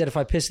afraid that if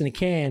I pissed in a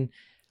can,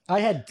 I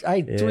had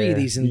 3 of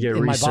these in you get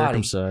my body.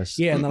 recircumcised.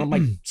 Yeah, and then I'm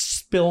like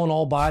spilling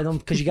all by them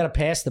because you got to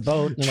pass the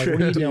boat. And they're like,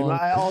 what are you doing?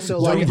 I also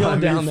What are you like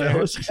doing down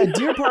there? a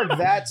Deer Park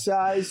that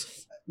size.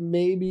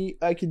 Maybe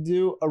I could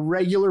do a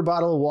regular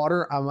bottle of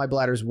water. My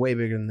bladder's way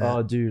bigger than that.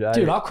 Oh, dude.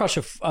 Dude, I'll crush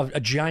a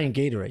giant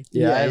Gatorade.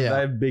 Yeah, I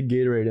have big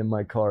Gatorade in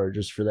my car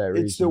just for that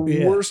it's the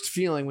reason. worst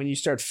feeling when you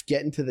start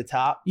getting to the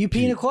top. You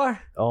pee in a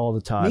car? All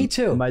the time. Me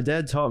too. My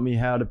dad taught me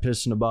how to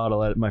piss in a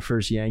bottle at my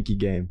first Yankee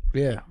game.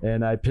 Yeah.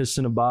 And I pissed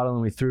in a bottle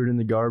and we threw it in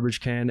the garbage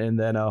can. And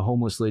then a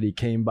homeless lady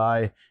came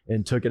by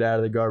and took it out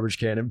of the garbage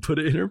can and put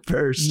it in her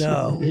purse.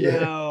 No. Yeah.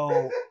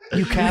 No.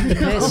 You capped the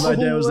piss? And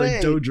my dad was way.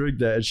 like, don't drink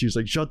that. And she was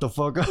like, shut the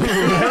fuck up.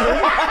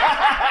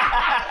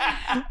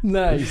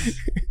 Nice.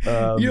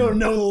 You don't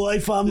know the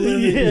life I'm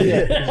living.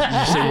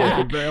 So,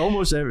 yeah, but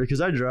almost every,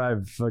 because I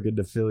drive fucking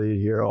to Philly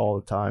here all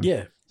the time.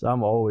 Yeah. So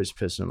I'm always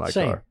pissing in my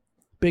Same. car.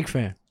 Big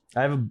fan.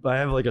 I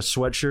have like a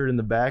sweatshirt in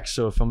the back,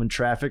 so if I'm in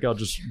traffic, I'll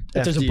just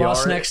If there's a FDR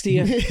bus it. next to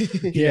you.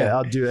 Yeah,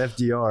 I'll do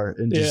FDR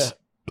and just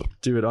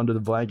do it under the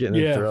blanket and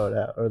then throw it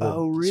out, or the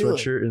Oh, really?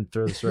 sweatshirt and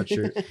throw the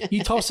sweatshirt.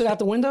 You toss it out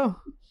the window?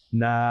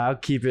 Nah, I'll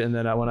keep it, and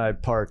then when I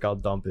park, I'll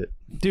dump it.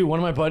 Dude, one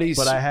of my buddies.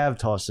 But I have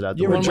tossed it out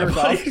the You ever One of window.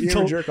 my jerk off? buddies You ever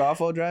told- jerk off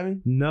while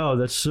driving? No,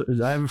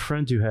 I have a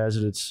friend who has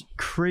it. It's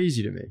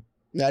crazy to me.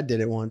 I did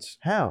it once.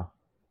 How?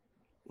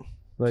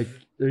 Like,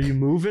 are you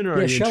moving or Yeah,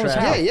 are you show in us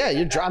traffic?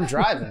 Yeah, I'm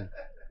driving.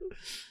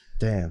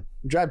 Damn.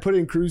 Put it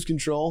in cruise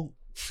control.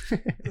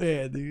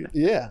 Yeah, dude.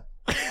 Yeah.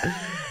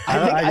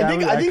 I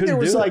think couldn't there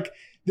was do it. like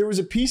there was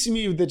a piece of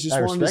me that just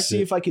I wanted to respect see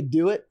it. if I could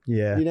do it.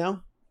 Yeah. You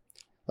know?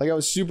 Like I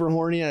was super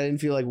horny and I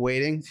didn't feel like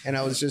waiting. And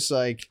I was just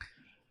like,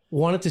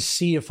 Wanted to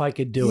see if I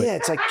could do it. yeah,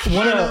 it's like,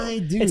 can I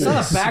do It's this?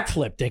 not a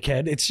backflip,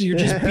 dickhead. You're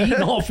just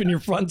beating off in your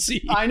front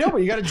seat. I know, but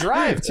you got to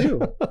drive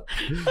too.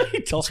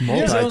 It's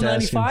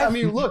multitasking. I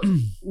mean, look,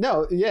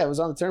 no, yeah, it was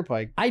on the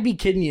turnpike. I'd be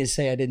kidding you to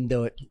say I didn't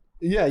do it.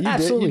 Yeah, you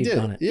Absolutely did. You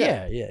did. done it.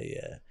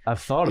 Yeah. I've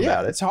thought Yeah,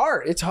 about it. it's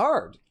hard. It's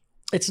hard.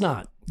 It's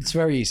not. It's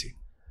very easy.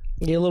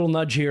 Get a little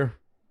nudge here.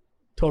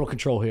 Total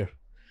control here.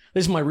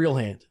 This is my real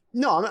hand.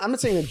 No, I'm not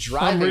saying that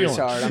driving is reeling.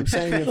 hard. I'm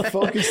saying you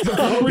focus the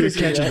I'm focus.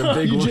 catching a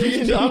big You one.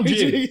 jigging, I'm you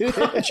jigging.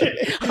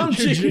 jigging. I'm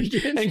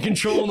jigging and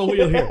controlling the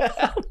wheel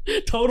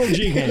here. Total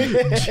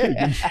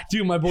jigging.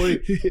 Dude, my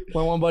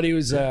one buddy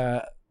was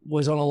on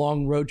a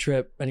long road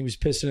trip and he was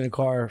pissing in a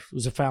car. It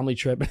was a family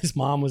trip and his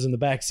mom was in the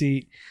back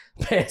seat,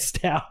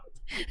 passed out.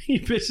 He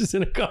pisses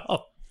in a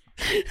cup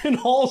and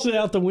hauls it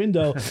out the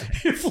window.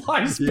 It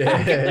flies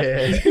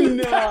back.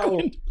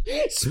 No.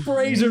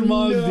 Sprays her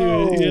mom,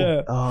 No. dude.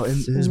 Yeah. Oh, and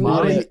his What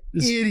mom. an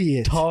Just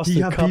idiot. Tossed He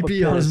a got cup of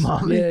pee-pee on his piss.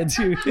 mom. Yeah,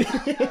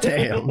 dude.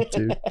 Damn,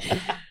 dude.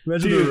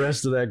 Imagine Dude. the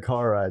rest of that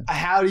car ride.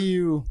 How do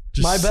you?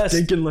 Just My best-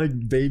 stinking like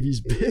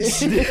baby's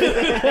piss.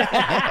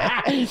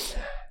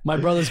 My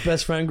brother's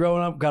best friend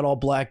growing up got all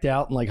blacked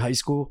out in like high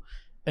school,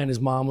 and his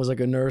mom was like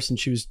a nurse, and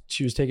she was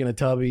taking a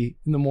tubby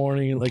in the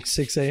morning at like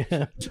 6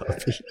 a.m.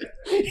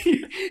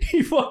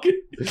 he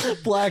fucking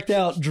blacked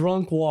out,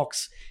 drunk,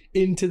 walks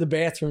into the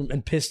bathroom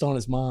and pissed on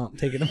his mom,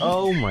 taking a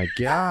Oh my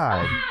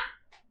god.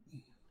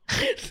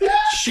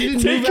 She didn't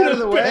move Taking out of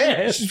a the way.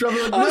 bath. She's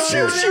probably like, Oh, no, she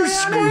no, was no, no,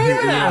 screaming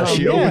no, no, at no. him.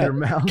 She Yeah. opened her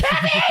mouth.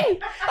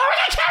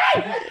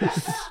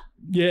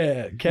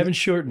 Yeah, Kevin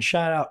Shorten,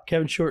 shout out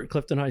Kevin Shorten,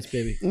 Clifton Heights,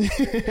 baby.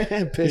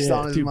 Pissed Yeah,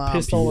 on his dude, mom.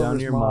 pissed all Peed over on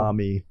his your mom.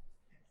 mommy.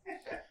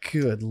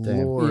 Good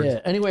Damn. lord. Yeah.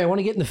 Anyway, I want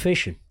to get into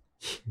fishing.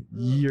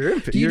 You're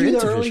Do you you're do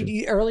into the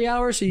fishing. early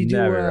hours, or you do?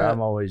 Never.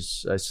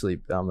 I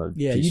sleep. I'm a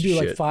Yeah, piece you do of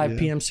like shit. 5 Yeah.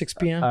 p.m., 6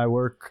 p.m.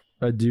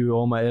 I do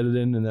all my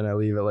editing and then I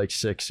leave at like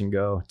 6 and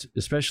go.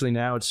 Especially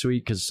now it's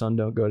sweet because sun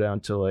don't go down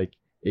till like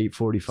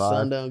 8:45.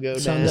 Sun don't go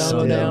Sun down. don't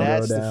go down.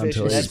 That's Go the down fishing.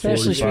 till That's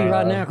Especially sweet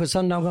right 8:45. now because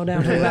sun don't go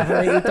down till about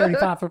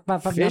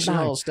 8:35. Fishing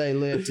holes stay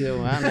lit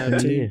too. I know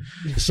too.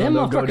 The sun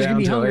don't go motherfuckers gonna down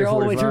be till hungry all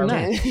the way through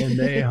 8:45, the and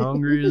they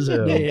hungry as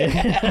hell.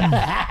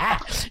 Yeah.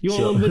 You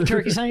want a little bit of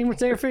turkey sandwich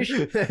there, fish?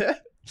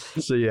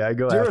 So yeah, I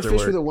go Do you ever after fish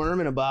work. with a worm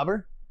and a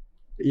bobber?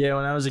 Yeah,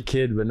 when I was a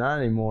kid, but not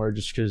anymore.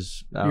 Just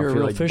because I You're a don't feel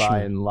real like fisherman.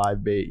 buying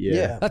live bait.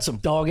 Yeah. That's some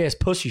dog ass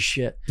pussy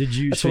shit. Did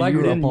you? That's so what I you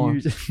grew up didn't on.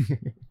 use-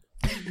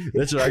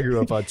 That's what I grew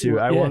up on too.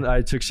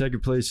 I took second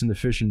place in the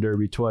fishing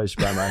derby twice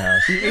by my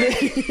house.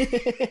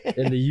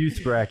 In the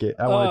youth bracket,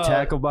 I won a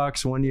tackle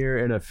box one year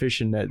and a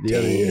fishing net the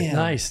other year.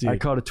 Nice, dude. I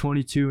caught a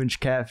 22-inch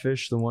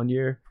catfish the one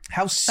year.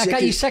 How That sick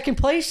got you is second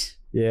place?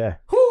 Yeah,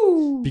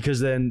 Whoo! because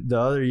then the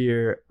other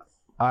year,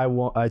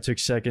 I took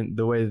second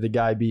the way the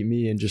guy beat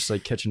me and just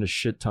like catching a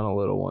shit ton of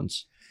little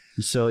ones.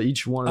 So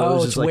each one of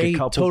those it's is like weight, a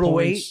couple total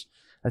weight? points.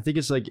 I think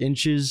it's like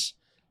inches.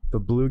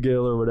 But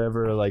bluegill or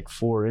whatever are like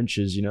 4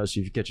 inches, you know. So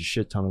if you catch a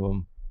shit ton of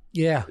them,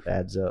 Yeah. it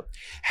adds up.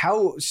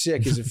 how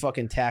sick is a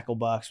fucking tackle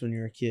box when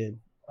you're a kid?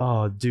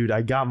 Oh, dude,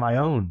 I got my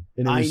own,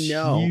 and it I was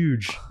know.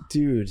 huge.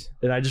 Dude,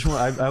 And I just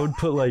want, I would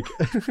put like,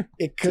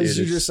 because Dude,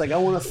 you're it's- just like, I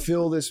want to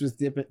fill this with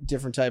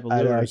different type of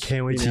I lures.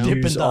 can't wait you to know?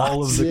 use Dippin'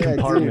 all of Dots. the Yeah, dude.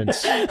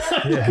 compartments.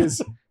 Yeah.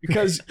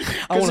 because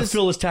I want to it's-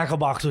 fill this tackle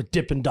box with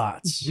Dippin'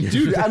 Dots.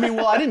 dude, I mean,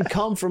 well, I didn't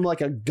come from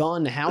like a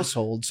gun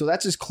household, so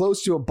that's as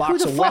close to a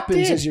box the of fuck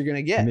weapons did? as you're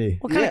gonna get. Me.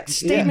 What kind Yeah, of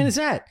statement is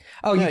that?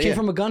 Oh, you Yeah, came yeah.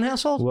 from a gun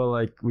household? Well,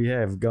 like we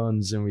have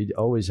guns, and we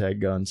always had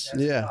guns.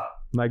 Yeah.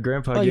 My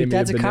grandpa Oh, your gave me a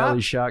dad's a cop?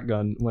 Benelli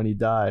shotgun when he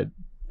died,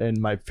 and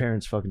my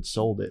parents fucking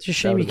sold it. It's a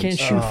shame you can't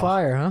shoot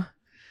fire, huh?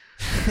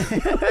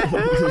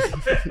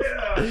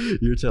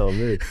 You're telling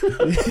me.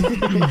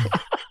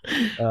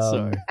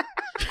 Sorry.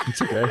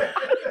 It's okay.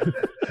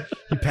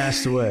 He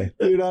passed away.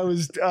 Dude, I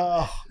was.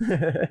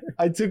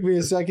 It took me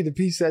a second to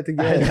piece that I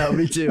together. know,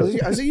 me I too. was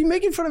like, you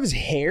making fun of his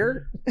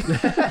hair?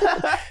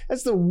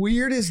 That's the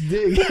weirdest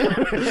dig.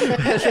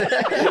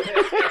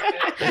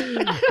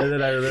 And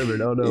then I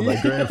remembered, oh no, my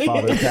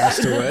grandfather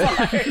passed away.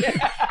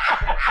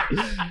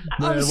 I'm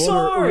Man,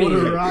 sorry. What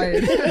a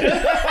riot.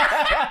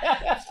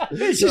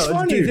 It's just No,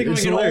 funny dude, to think of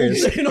it's like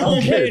hilarious. an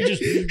old man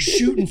just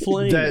shooting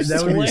flames.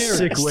 That would be a It's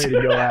sick way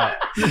to go out.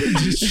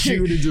 Just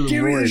shoot into the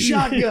Give me the void.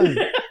 shotgun.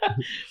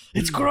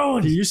 It's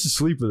growing. He used to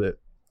sleep with it.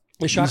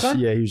 A shotgun?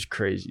 Yeah, he was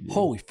crazy. Dude.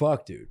 Holy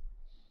fuck, dude.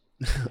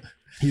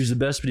 He was the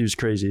best, but he was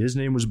crazy. His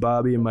name was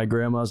Bobby, and my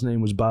grandma's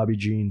name was Bobby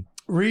Jean.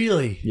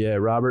 Really? Yeah,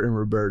 Robert and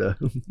Roberta.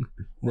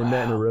 They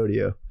met in a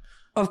rodeo.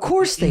 Of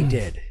course they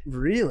did.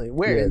 Really?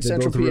 Where Yeah, in they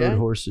Central both rode PA?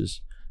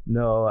 horses.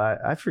 No,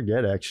 I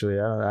forget actually.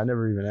 I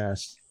never even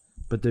asked.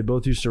 But they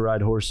both used to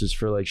ride horses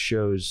for like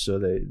shows, so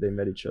they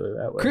met each other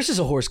that way. Chris is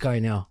a horse guy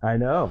now. I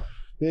know.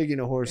 Big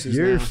into horses.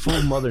 You're now.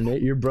 full mother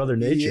nature. You're brother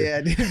nature.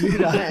 Yeah,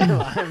 dude,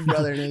 I'm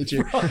Brother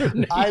Nature.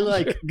 I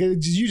like. You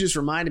just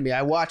reminded me.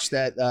 I watched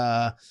that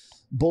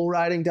bull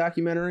riding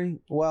documentary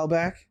a while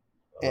back,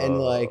 and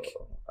like,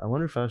 I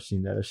wonder if I've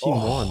seen that. I've seen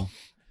one.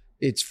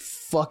 it's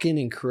fucking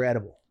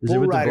incredible. Is it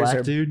with the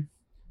black dude?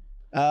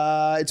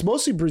 It's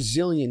mostly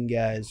Brazilian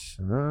guys.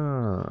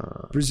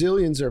 Ah.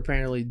 Brazilians are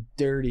apparently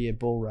dirty at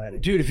bull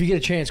riding. Dude, if you get a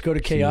chance, go to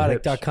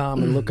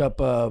chaotic.com and look up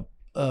Yeah,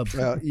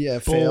 Bull-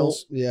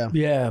 fails.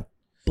 Yeah,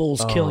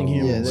 bulls killing Oh,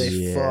 humans. they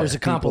yeah. fuck There's a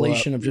people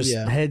compilation up. of just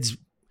Yeah. heads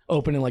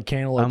opening like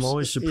cantaloupes. I'm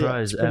always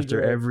surprised pretty after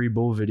great. every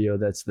bull video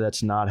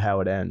that's not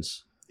how it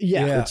ends.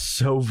 Yeah. Yeah. It's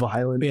so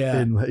violent Yeah.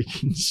 and like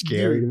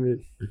scary to me.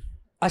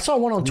 I saw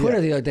one on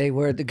Twitter the other day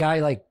where the guy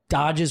like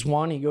dodges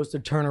one, he goes to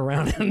turn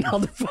around, and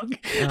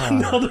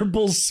another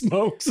bull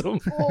smokes him.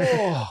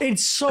 Oh.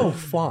 It's so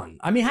fun.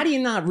 I mean, how do you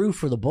not root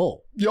for the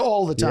bull? Yeah,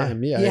 all the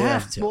time. Yeah, You yeah.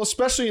 have to. Well,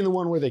 especially in the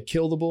one where they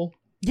kill the bull.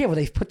 Yeah, where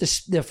they put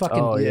the fucking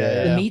Oh,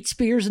 yeah. the meat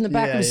spears in the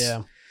back of his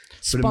yeah.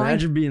 spine. But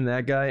imagine being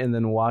that guy and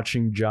then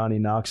watching Johnny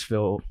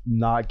Knoxville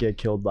not get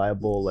killed by a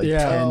bull like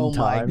Yeah. 10 Oh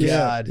my times.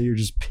 God. You're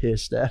just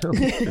pissed at him.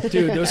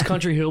 Dude, those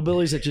country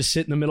hillbillies that just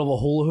sit in the middle of a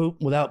hula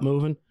hoop without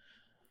moving,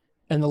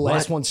 and the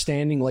last one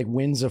standing like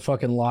wins a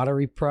fucking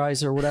lottery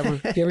prize or whatever.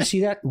 You ever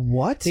see that?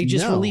 What? They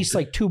just No. released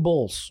like 2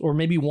 bulls or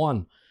maybe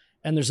 1,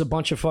 and there's a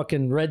bunch of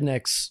fucking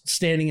rednecks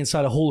standing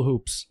inside of hula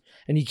hoops,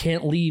 and you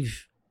can't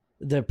leave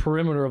the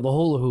perimeter of the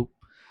hula hoop,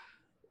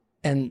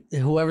 and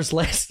whoever's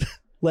last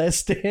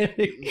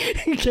standing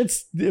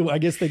gets. I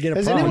guess they get a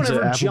Has prize. anyone Is it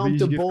ever Applebee's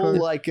jumped a gift bull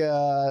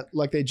card?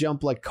 like they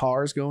jump like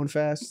cars going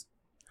fast?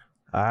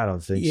 I don't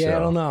think so. Yeah, I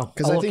don't know.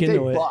 Because I'll I look think they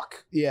into it.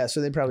 buck. Yeah, so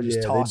they probably just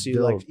Yeah, toss they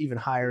you like don't. even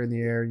higher in the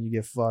air and you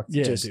get fucked.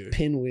 Yeah, just dude.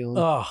 pinwheeling.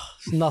 Oh,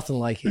 it's nothing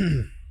like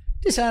it.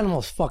 This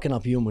animal's fucking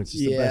up humans.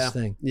 Is the best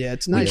thing. Yeah,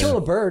 it's We nice.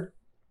 killed a bird.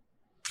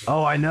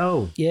 Oh, I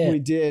know. Yeah, We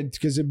did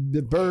because the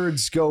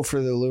birds go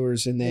for the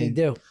lures and they they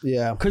do.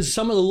 yeah. Because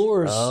some of the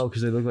lures, Oh,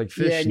 because they look like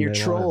fish. Yeah, and you're they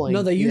wanna- trolling.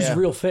 no, they use Yeah.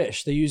 real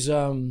fish. They use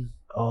Oh,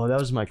 that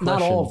was my question.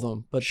 not all of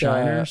them, but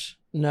Shiners?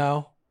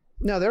 no,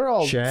 No, they're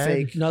all Shad?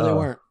 fake. no, they Oh.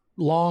 weren't.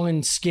 Long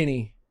and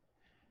skinny.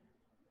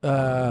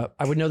 I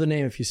would know the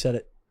name if you said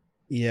it.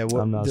 Yeah,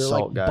 I'm not a they're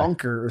salt like guy.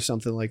 bunker or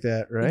something like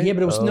that, right? Yeah,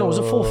 but it was no, it was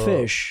a full Oh.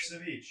 fish.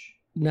 Ceviche.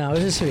 No,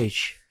 it was a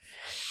fish.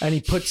 And he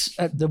puts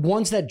the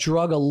ones that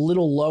drug a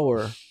little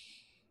lower,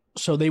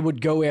 so they would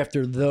go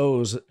after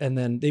those, and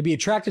then they'd be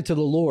attracted to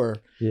the lure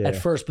Yeah. at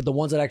first, but the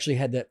ones that actually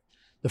had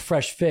the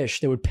fresh fish,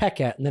 they would peck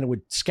at, and then it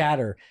would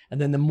scatter, and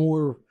then the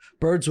more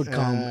birds would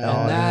come, Oh,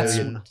 and that's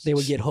yeah. they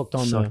would get hooked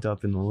on Sucked the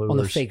up in the lures. on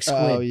the fake squid.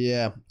 Oh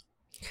yeah.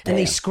 And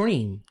they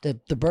scream.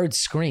 The birds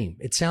scream.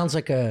 It sounds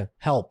like a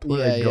help. What,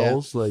 like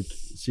gulls, like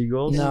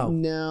seagulls?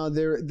 No.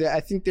 I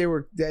think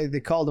they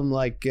called them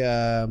like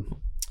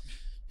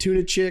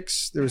tuna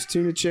chicks. There was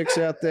tuna chicks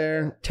out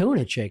there.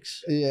 Tuna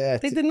chicks? Yeah.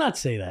 They did not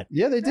say that.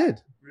 Yeah, they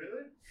did.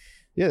 Really?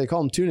 Yeah, they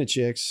call them tuna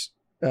chicks.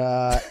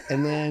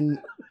 And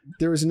then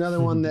there was another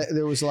one that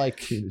there was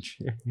like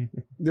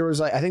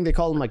I think they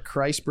called them like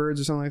Christ birds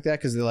or something like that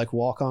because they like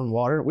walk on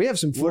water. We have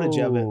some footage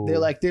of it.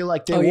 They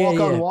walk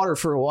on water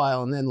for a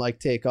while and then like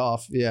take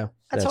off. Yeah,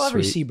 that's how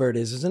every seabird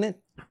is, isn't it?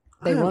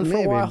 They run for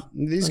a while.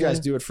 These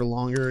guys do it for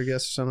longer, I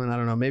guess, or something. I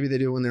don't know. Maybe they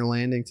do it when they're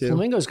landing too.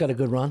 Flamingos got a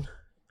good run.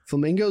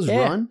 Flamingos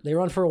run? They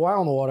run for a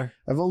while in the water.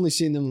 I've only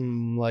seen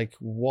them like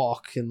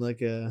walk in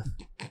like a.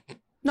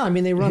 No, I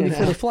mean they run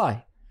before they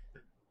fly.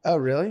 Oh,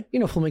 really?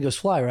 You know flamingos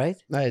fly, right?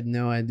 I had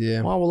no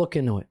idea. Well, we'll look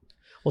into it.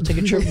 We'll take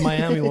a trip to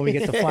Miami when we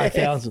get to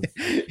 5,000.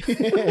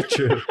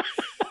 True.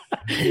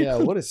 Yeah,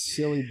 what a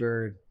silly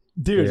bird.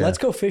 Dude, let's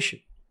go fishing.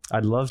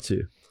 I'd love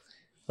to.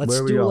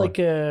 Let's do like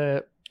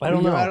a, I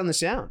don't know. Out on the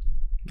sound.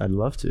 I'd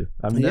love to.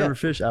 I've never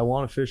fished. I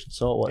want to fish in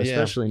saltwater,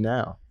 especially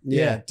now.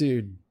 Yeah,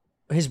 dude.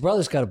 His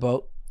brother's got a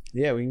boat.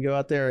 Yeah, we can go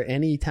out there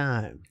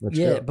anytime. Let's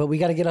go. But we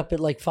got to get up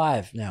at like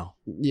 5 now.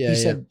 Yeah, he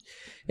said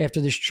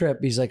after this trip,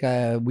 he's like,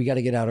 we got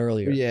to get out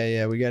earlier.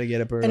 Yeah, we got to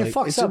get up early. And it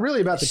fucks up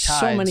really about the tides.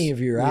 So many of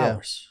your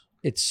hours.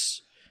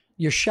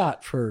 You're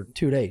shot for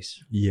 2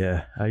 days.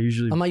 Yeah,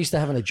 I'm not used to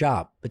having a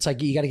job. It's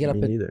like you got to get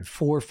up at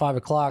 4 or 5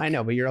 o'clock. I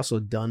know, but you're also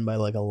done by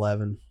like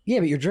 11.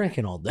 Yeah, but you're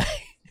drinking all day.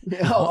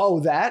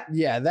 That?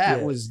 Yeah,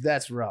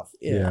 that's rough.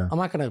 Yeah. I'm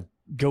not going to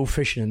go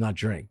fishing and not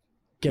drink.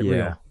 Get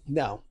real.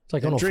 No. It's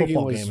like on a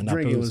football game and not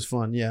drinking booze. was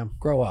fun, yeah.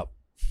 Grow up.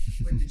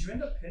 Wait, did you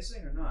end up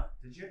pissing or not?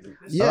 Did you have to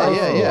piss?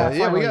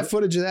 Yeah, we got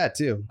footage of that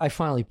too. I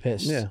finally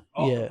pissed. Yeah.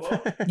 Yeah.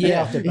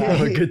 Off the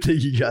bat. Good thing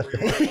you got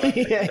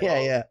that.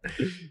 Yeah.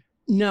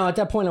 No, at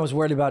that point I was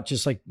worried about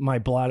just like my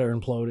bladder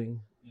imploding.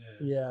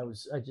 Yeah,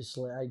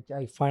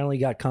 I finally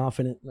got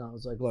confident and I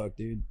was like, look,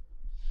 dude,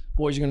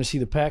 boys are going to see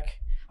the peck.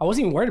 I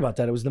wasn't even worried about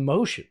that. It was the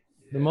motion.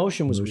 The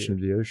motion was motion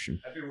weird. of the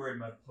ocean. I'd be worried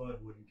my pud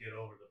wouldn't get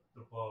over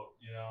the boat,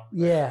 you know?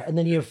 Yeah, and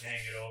then you hang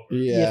it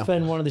over. You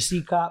offend one of the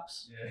sea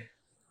cops. Yeah.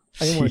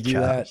 I didn't want to do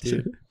that,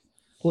 dude.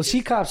 Well,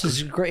 Sea Cops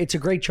is great. It's a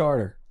great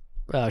charter.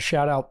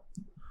 Shout out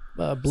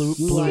Blue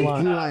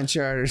Line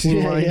Charters.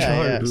 Blue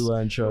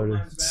Line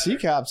Charter. Sea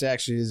Cops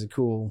actually is a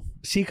cool.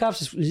 Sea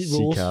Cops is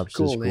Sea Cops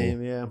cool is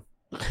name. Yeah,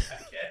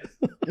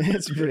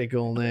 it's a pretty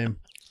cool name.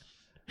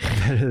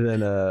 Better than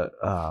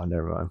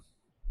never mind.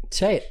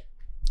 Say it.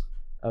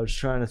 I was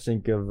trying to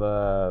think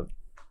of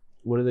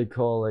what do they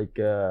call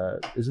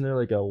isn't there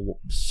like a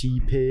sea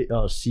pig?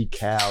 Oh, sea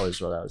cow is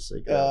what I was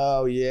thinking.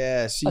 Oh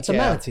yeah, sea That's cow. a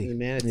manatee. The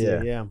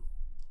manatee, yeah.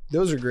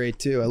 Those are great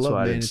too. I love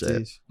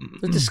manatees.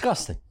 They're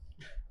disgusting.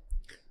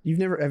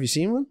 Have you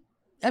seen one?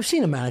 I've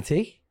seen a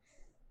manatee.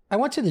 I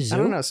went to the zoo. I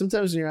don't know.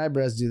 Sometimes when your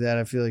eyebrows do that,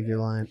 I feel like you're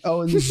lying.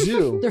 Oh, in the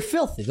zoo. They're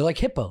filthy. They're like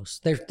hippos.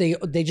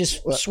 They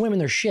just swim in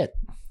their shit.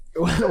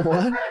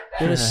 What?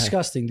 They're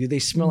disgusting, dude. They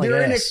smell like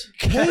They're ass.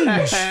 in a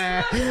cage.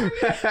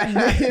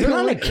 They're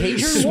not in a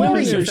cage. They're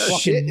swimming. They're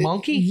fucking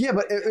monkey. Yeah,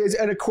 but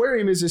an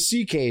aquarium is a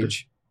sea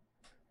cage.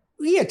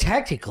 Yeah,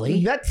 technically.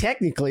 Not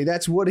technically.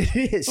 That's what it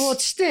is. Well,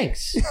 it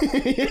stinks.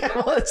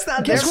 It's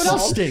not. Guess what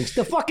else stinks?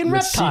 The fucking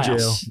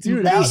reptiles.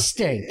 Dude, they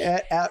stink.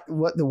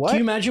 What? The what? Can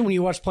you imagine when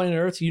you watch Planet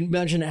Earth? You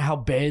imagine how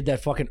bad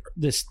that fucking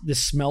this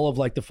smell of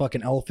like the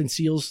fucking elephant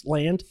seals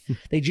land.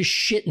 They just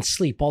shit and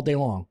sleep all day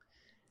long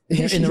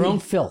in their own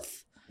filth.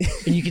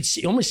 And you can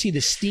almost see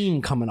the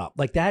steam coming up.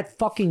 Like that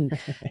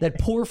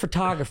poor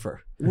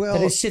photographer that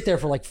they sit there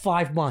for like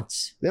 5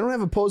 months. They don't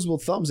have opposable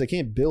thumbs. They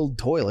can't build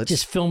toilets.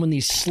 Just filming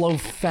these slow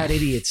fat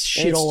idiots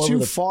shit all over.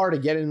 It's too far to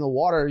get in the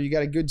water. You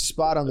got a good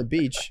spot on the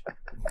beach.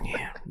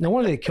 Yeah. No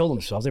wonder they kill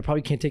themselves. They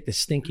probably can't take the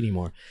stink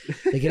anymore.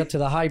 They get up to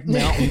the high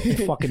mountain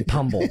and fucking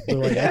tumble. They're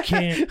like,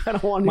 I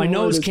don't want my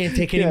nose can't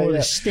take any more of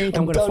the stink.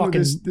 I'm going to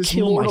fucking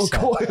kill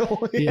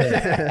myself.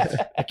 Yeah.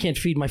 I can't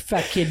feed my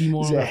fat kid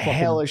anymore. It's a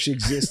hellish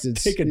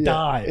existence. Take a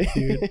dive,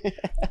 dude.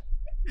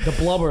 The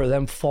blubber of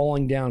them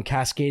falling down,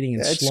 cascading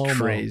in slow-mo. That's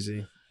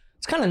crazy.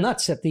 It's kind of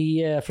nuts that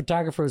the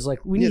photographer is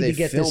like, we need to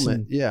get this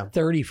in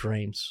 30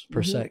 frames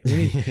per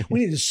second. We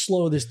need to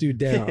slow this dude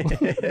down.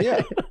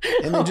 Yeah.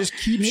 And they just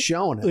keep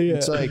showing it. Yeah.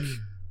 It's like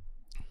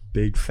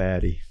big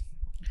fatty.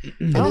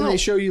 And then they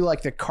show you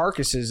like the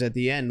carcasses at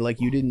the end,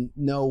 like you didn't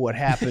know what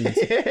happened.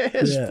 They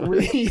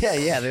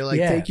like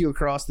take you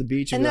across the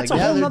beach and that's like,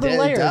 a whole nother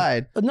layer.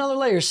 Died. Another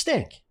layer of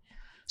stink.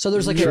 So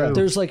there's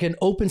like an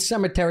open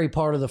cemetery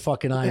part of the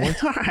fucking island,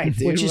 right,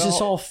 dude, which is just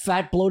all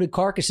fat bloated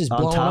carcasses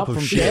blown up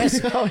from gas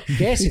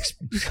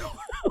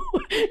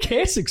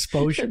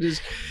exposure.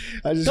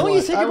 Don't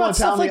you think about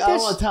stuff like this? I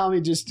want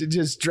Tommy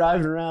just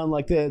driving around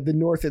like the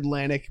North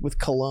Atlantic with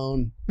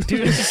cologne,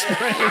 dude. Just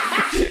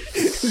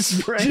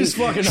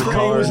fucking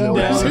hosing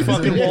down the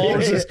fucking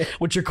walls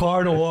with your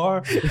car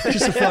noir.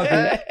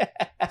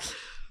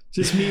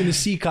 Just me and the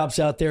sea cops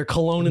out there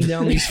cologning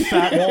down these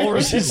fat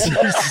walruses.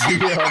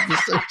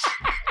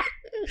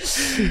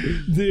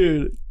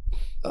 Dude.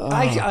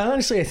 I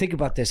honestly, I think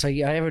about this. I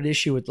have an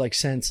issue with like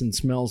scents and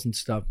smells and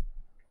stuff.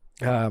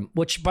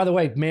 Which, by the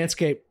way,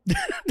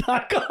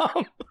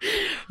 manscaped.com,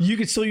 you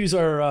can still use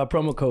our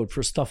promo code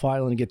for Stuff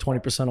Island and get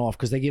 20% off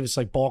because they give us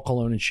like ball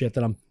cologne and shit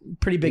that I'm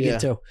pretty big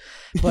into.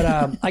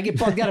 But I get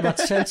bugged out about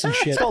scents and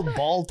shit. It's called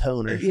ball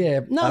toner.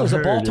 Yeah. No, there's a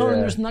ball toner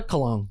and there's nut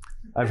cologne.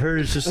 I've heard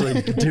it's just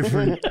like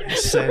different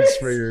scents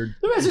for your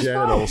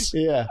genitals.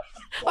 Yeah.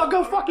 I'll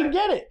go fucking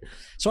get it.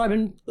 So I've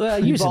been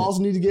using balls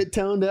need to get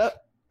toned up.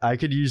 I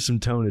could use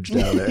some tonage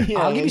down there. Yeah,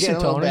 I'll give you some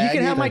toner. You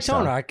can have my next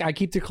time. toner. I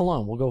keep the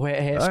cologne. We'll go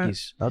half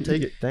skis. I'll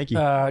take it. Thank you.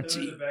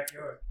 The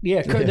backyard.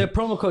 Yeah, the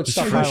promo code Just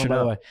Stuff freshen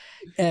Island,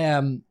 by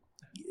the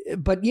way.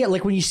 But yeah,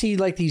 like when you see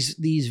like these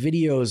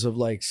videos of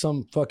like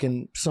some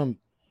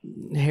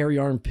hairy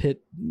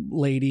armpit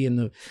lady in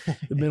the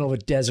middle of a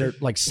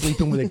desert, like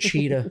sleeping with a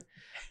cheetah,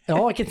 and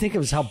all I can think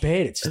of is how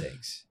bad it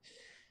stinks.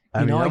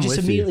 I just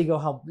immediately go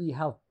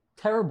how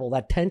terrible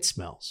that tent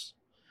smells.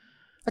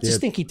 That's a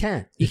stinky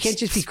tent. You can't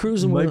just be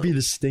cruising with Might be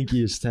the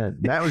stinkiest tent.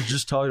 Matt was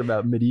just talking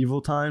about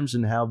medieval times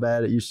and how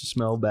bad it used to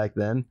smell back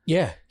then.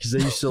 Yeah. Because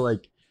they used to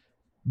like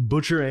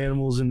butcher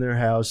animals in their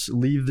house,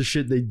 leave the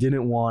shit they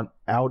didn't want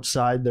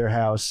outside their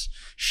house,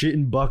 shit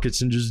in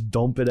buckets and just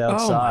dump it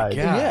outside. Oh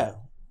my God. Yeah.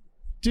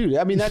 Dude,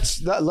 I mean,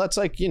 that's like, that's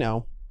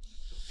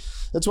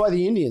why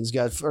the Indians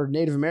or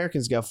Native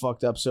Americans got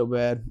fucked up so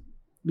bad.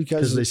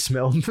 Because they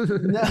smelled.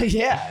 No,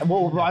 yeah,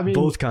 well, I mean,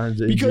 both kinds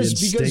of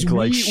Indians stink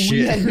like shit. We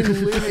had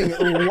been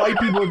living, white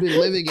people have been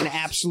living in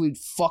absolute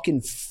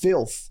fucking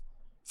filth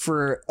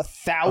for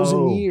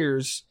 1,000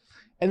 years,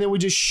 and then we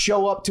just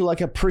show up to like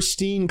a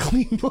pristine,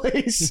 clean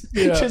place,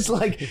 just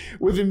like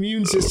with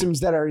immune systems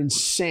that are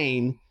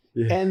insane.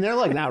 Yeah. And they're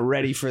like not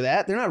ready for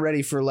that. They're not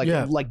ready for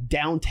like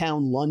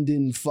downtown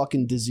London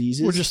fucking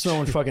diseases. We're just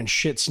throwing fucking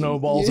shit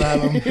snowballs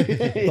at them.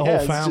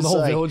 The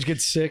whole village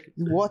gets sick.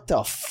 What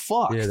the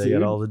fuck? Yeah, they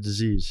got all the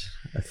disease.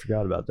 I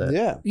forgot about that.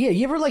 Yeah. Yeah,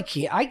 you ever like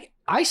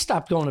I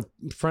stopped going to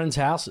friends'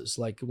 houses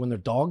like when their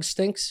dog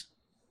stinks.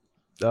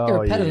 Oh, you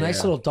ever pet a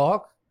nice little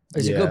dog?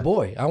 He's a good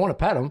boy. I want to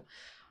pet him.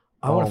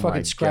 I want to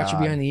fucking scratch him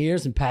behind the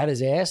ears and pat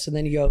his ass, and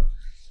then you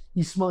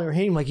smell your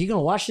hand. Like, you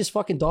gonna wash this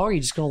fucking dog? Or you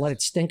just gonna let it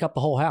stink up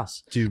the whole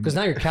house? Dude, because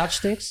now your couch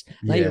stinks,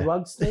 now your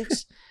rug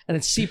stinks, and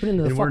it's seeping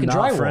into the fucking drywall.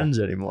 We're not friends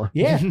anymore.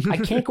 Yeah, I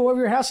can't go over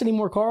your house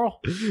anymore, Carl.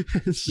 You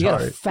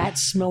got a fat,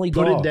 smelly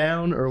dog. Put it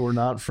down, or we're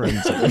not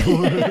friends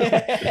anymore.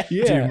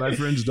 Dude, my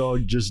friend's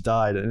dog just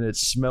died, and it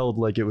smelled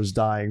like it was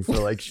dying for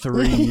like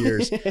 3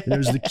 years. And it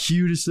was the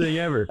cutest thing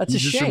ever. That's a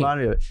shame. Just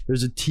reminded me of it.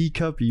 There's a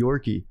teacup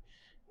Yorkie.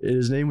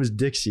 His name was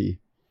Dixie.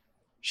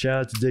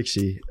 Shout out to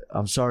Dixie.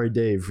 I'm sorry,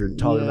 Dave, for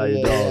talking about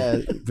your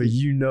dog, but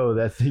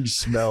that thing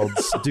smelled,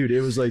 dude.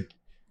 It was like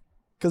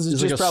because it's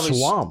just like probably a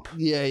swamp.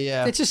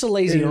 Yeah. It's just a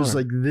lazy. It was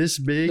like this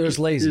big. There's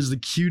lazy. It was the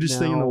cutest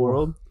thing in the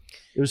world.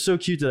 It was so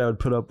cute that I would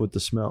put up with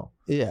the smell.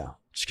 Yeah,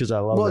 just because I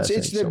love. Well,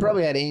 they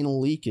probably had anal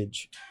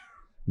leakage.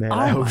 Man,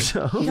 I hope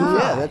so.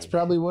 Yeah, that's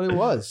probably what it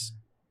was.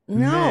 No,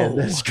 man,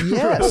 that's gross.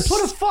 Yes.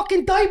 Put a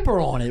fucking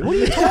diaper on it. What are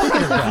you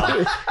talking about?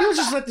 You don't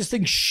just let this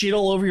thing shit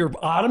all over your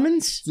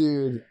ottomans,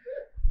 dude.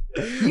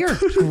 You're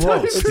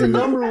gross. It's the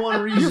number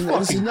one reason.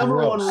 This is number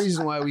one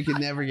reason why we could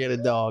never get a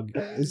dog.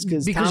 It's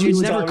because Tommy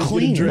would never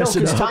clean.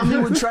 Because Tommy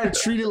would try to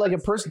treat it like a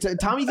person.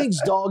 Tommy thinks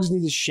dogs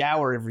need to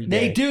shower every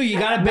day. They do. You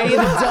gotta bathe the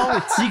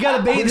dog. You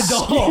gotta bathe the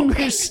dog.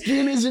 Your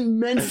skin isn't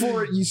meant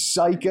for it, you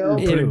psycho.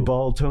 Putting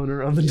ball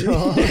toner on the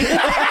dog.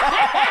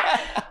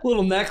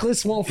 Little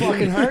necklace won't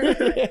fucking hurt.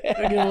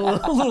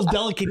 A little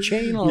delicate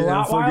chain on a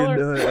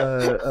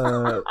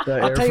Rottweiler.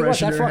 I'll tell you what,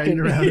 that fucking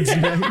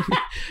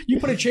you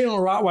put a chain on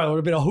a Rottweiler, it would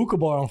have been a hookah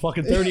bar on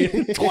fucking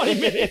 30, 20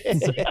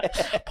 minutes.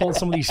 Pulling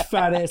some of these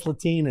fat ass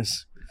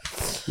Latinas.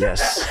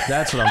 Yes,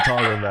 that's what I'm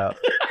talking about.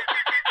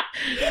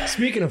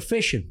 Speaking of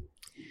fishing.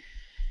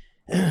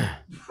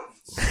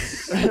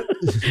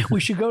 We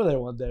should go there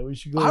one day. We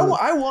should go.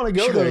 I want to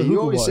go there. You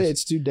always say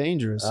it's too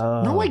dangerous.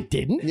 No, I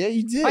didn't. Yeah,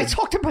 you did. I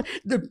talked about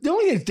the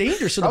only thing that's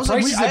dangerous are the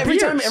prices like, of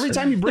beers. Every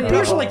time you bring the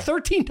beers are like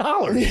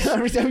 $13. Yeah,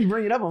 every time you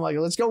bring it up, I'm like,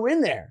 let's go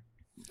in there.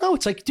 No,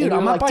 it's like, dude,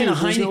 I'm not buying a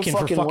Heineken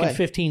for fucking way.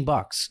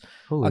 $15.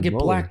 Holy I'll get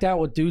moly. blacked out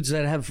with dudes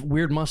that have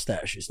weird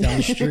mustaches down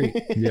the street.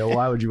 Yeah,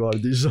 why would you want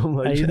to do something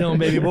like that? How you doing,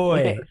 baby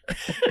boy?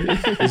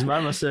 Is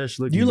my mustache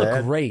looking You look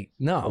bad? great.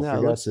 No,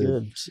 it looks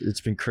good.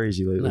 It's been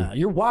crazy lately. No,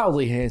 you're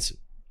wildly handsome.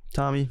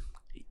 Tommy,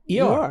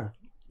 You are.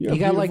 You're you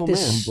got like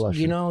this. man.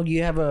 You know,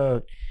 you have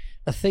a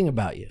thing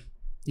about you.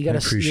 You're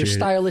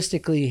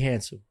stylistically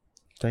handsome.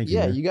 thank you.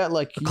 Yeah, man. you got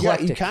like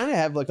you kind of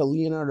have like a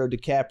Leonardo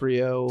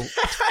DiCaprio.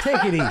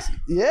 Take it easy.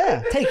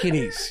 Yeah, take it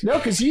easy. No,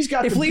 because he's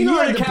got if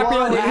Leonardo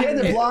DiCaprio had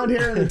the blonde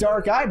hair and the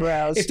dark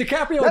eyebrows. If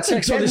DiCaprio had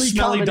sex with a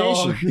smelly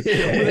dog with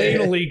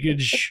anal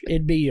leakage,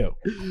 it'd be you.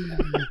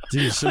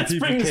 Dude, some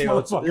people came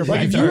up.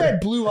 Like if you had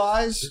blue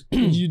eyes,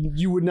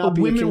 you would not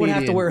be a comedian. Women would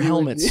have to wear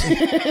helmets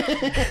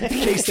in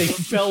case they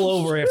fell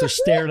over after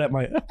staring at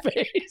my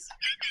face.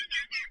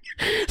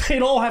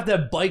 They'd all have to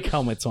have bike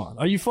helmets on.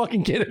 Are you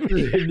fucking kidding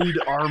me? They need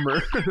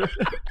armor.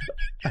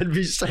 I'd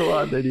be so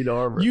odd. They need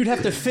armor. You'd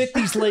have to fit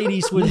these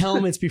ladies with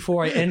helmets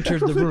before I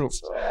entered the room.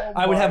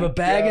 I would have a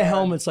bag of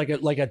helmets like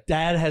a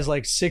dad has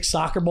like 6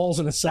 soccer balls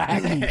in a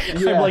sack.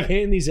 Yeah. I'm like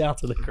handing these out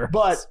to the girls.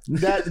 But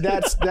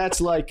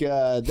that's like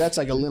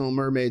a Little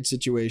Mermaid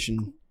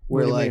situation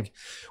where What do you like,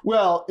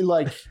 well,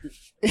 like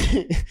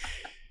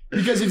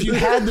because if you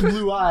had the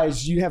blue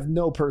eyes, you have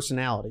no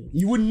personality.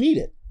 You wouldn't need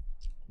it.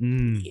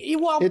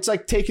 Well, It's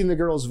like taking the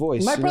girl's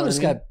voice. my you know brother's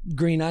what I mean? got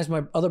green eyes.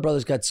 My other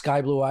brother's got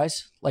sky blue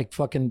eyes, like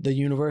fucking the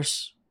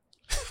universe.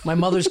 My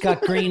mother's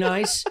got green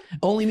eyes.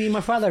 Only me and my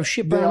father have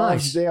shit brown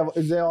eyes. They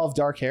all have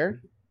dark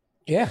hair.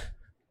 Yeah,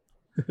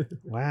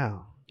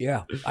 Wow.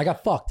 yeah. I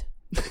got fucked.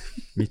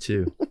 Me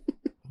too.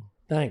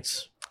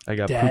 Thanks. I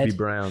got Dad. poopy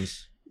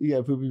browns. You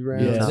got poopy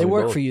brown. Yeah, Tommy they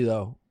work Bolt. for you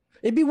though.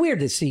 It'd be weird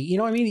to see. You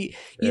know what I mean?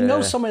 You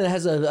know somebody that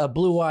has a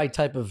blue eye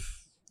type of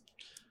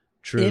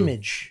True.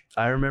 image.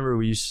 I remember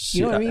we used to see.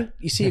 You know what I mean?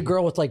 You see a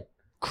girl with like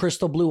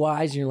crystal blue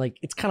eyes, and you're like,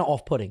 it's kind of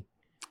off-putting.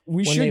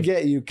 We When should they-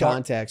 get you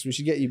contacts. We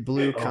should get you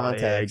blue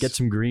contacts. Yeah, get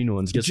some green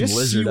ones. Get Just some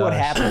lizard see what eyes.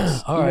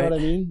 happens. All You know right. what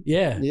I mean?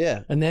 Yeah.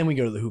 Yeah. And then we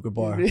go to the hookah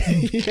bar. yeah,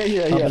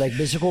 yeah, I'll be yeah. like,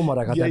 "This is como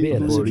la Get you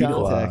blue cata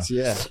contacts.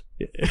 Yeah.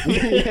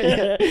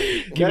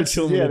 Give it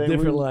to them in a then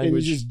different and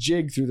language. you just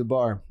jig through the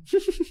bar.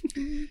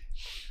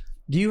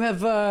 Do you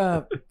have?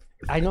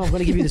 I know I'm going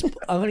to give you this.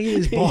 I'm going to give you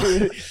this bar.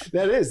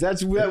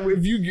 That's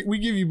if we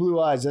give you blue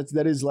eyes. That's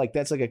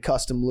like a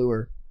custom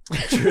lure.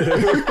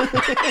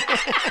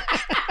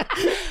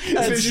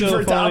 That's Fishing so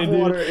for funny, top dude.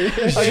 water.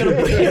 I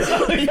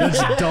gotta That's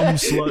dumb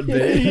slut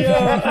bait.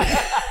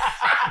 Yeah.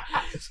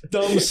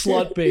 Dumb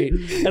slut bait,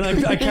 and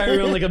I carry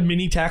around like a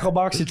mini tackle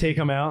box to take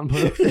them out and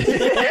put them.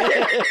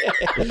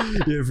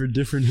 Yeah, for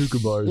different hookah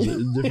bars,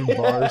 different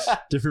bars,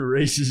 different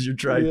races you're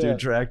trying to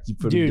attract. You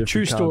put in Dude, different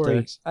true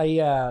story.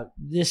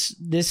 contexts.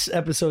 This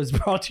episode is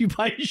brought to you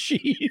by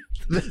Sheath.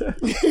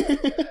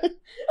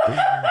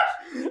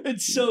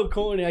 It's so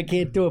corny. I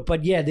can't do it.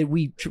 But yeah, that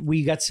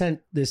we got sent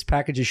this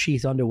package of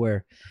Sheath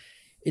underwear.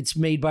 It's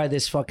made by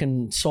this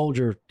fucking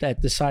soldier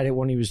that decided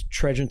when he was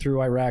trudging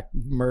through Iraq,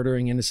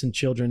 murdering innocent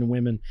children and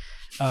women,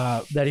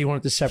 that he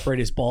wanted to separate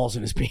his balls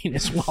and his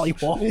penis while he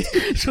walked,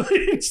 so they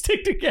didn't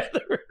stick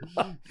together.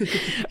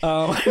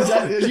 Are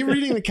you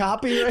reading the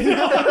copy right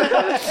now?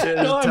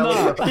 No, I'm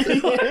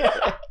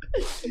not.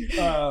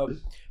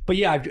 But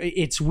yeah,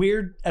 it's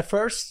weird at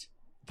first,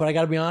 but I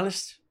got to be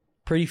honest,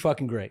 pretty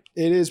fucking great.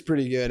 It is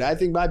pretty good. I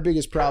think my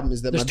biggest problem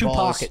is that There's my two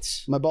balls,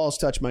 pockets. My balls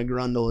touch my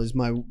grundle is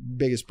my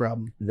biggest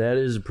problem. That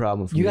is a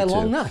problem for You me got too.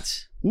 long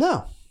nuts.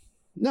 No,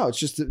 it's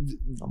just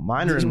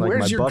Mine are in like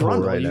where's my your butthole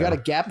grundle? right You now. got a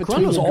gap between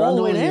Grundle's your all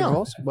the grundle way and your down.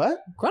 balls? What?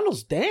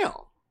 Grundle's down.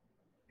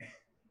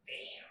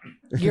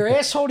 Your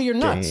asshole to your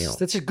nuts. Damn.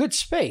 That's a good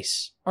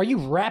space. Are you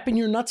wrapping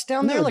your nuts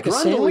down there No, like a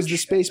grundle sandwich? is the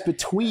space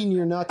between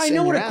your nuts. I know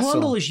and what your a asshole.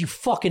 grundle is, you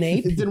fucking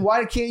ape. Then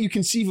why can't you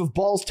conceive of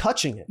balls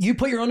touching it? You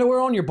put your underwear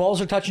on, your balls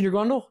are touching your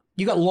grundle?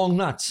 You got long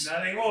nuts.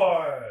 Not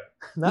anymore.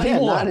 Not Yeah,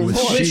 anymore. not anymore.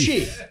 With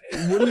Sheath.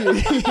 What do you?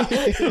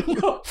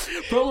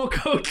 Promo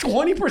code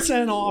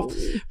 20% off.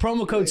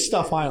 Promo code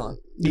Stuff Island.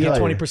 You get Yeah.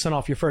 20%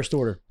 off your first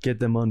order. Get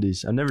them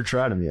undies. I've never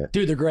tried them yet.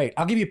 Dude, they're great.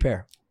 I'll give you a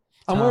pair.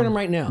 I'm wearing them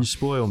right now. You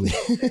spoil me.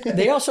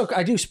 They also,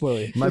 I do spoil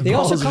you. My they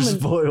balls also come are in.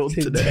 spoiled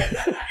today.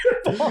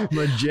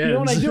 My gems. You know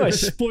what I do? I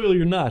spoil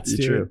your nuts,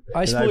 dude. True. I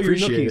And spoil I your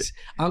appreciate nookies.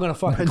 I'm gonna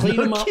fucking clean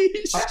them up.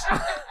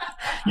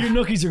 Your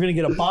nookies are gonna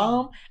get a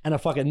bomb and a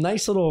fucking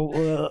nice little,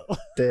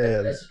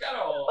 Damn.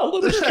 a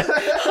little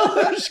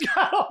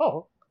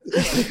scuttle.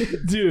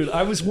 Dude,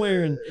 I was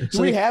wearing.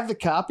 Do we have the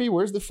copy?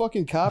 Where's the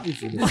fucking copy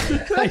for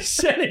this? I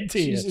sent it to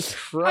you. Jesus I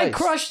Christ!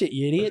 crushed it,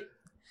 you idiot.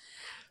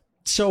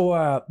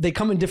 So they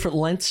come in different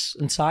lengths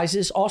and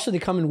sizes. Also, they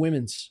come in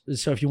women's.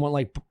 So if you want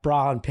like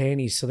bra and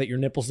panties, so that your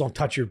nipples don't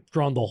touch your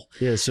grundle.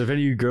 Yeah, so if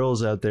any of you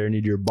girls out there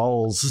need your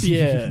balls,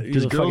 Yeah,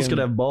 because you're girls fucking- could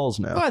have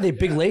balls now. Oh, they have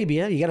big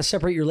labia. You got to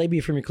separate your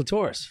labia from your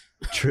clitoris.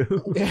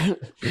 True.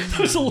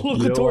 There's a little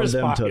You don't clitoris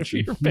want them pocket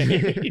for touching. your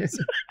panties.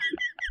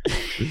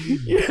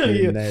 Yeah,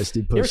 You you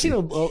nasty ever pussy. seen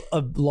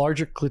a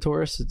larger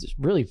clitoris? It's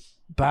really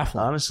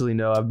baffling. Honestly,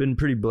 no. I've been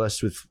pretty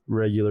blessed with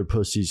regular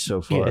pussies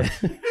so far.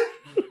 Yeah.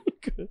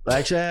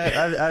 Actually,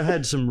 I've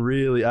had some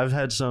really. I've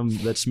had some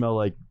that smell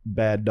like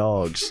bad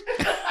dogs.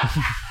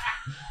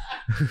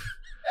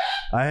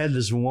 I had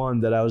this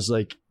one that I was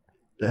like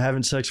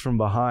having sex from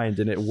behind,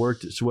 and it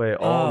worked its way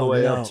all the Oh,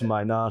 way no. up to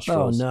my Oh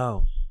nostrils.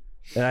 no!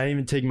 And I didn't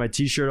even take my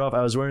t-shirt off.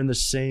 I was wearing the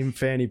same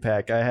fanny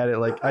pack. I had it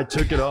like I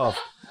took it off,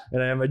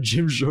 and I had my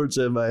gym shorts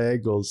at my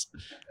ankles,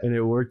 and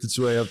it worked its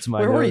way up to my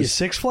Where nose. were you?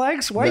 Six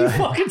Flags? Why are you No.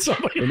 fucking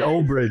somebody? In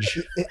Old Bridge,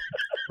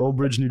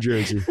 New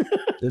Jersey,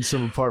 in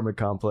some apartment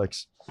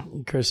complex.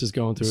 Chris is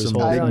going through his Some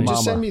whole I big don't thing. know, mama.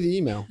 just send me the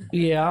email.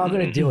 Yeah, I'm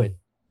gonna do it.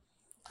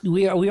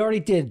 We already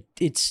did.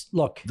 It's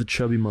look. The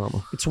chubby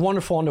mama. It's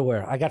wonderful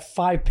underwear. I got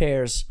 5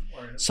 pairs.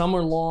 Some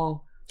are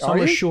long. Some Are are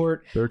you?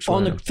 short. Birch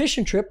On the Land.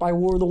 fishing trip, I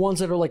wore the ones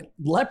that are like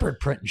leopard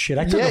print and shit.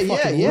 I took Yeah, a yeah,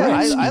 fucking yeah.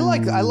 risk. I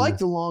like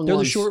the long They're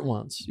ones. the short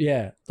ones.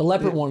 Yeah, the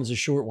leopard Yeah. one is a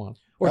short one.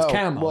 Or it's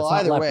camo. Well, it's not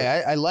either leopard.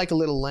 way, I like a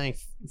little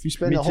length. If you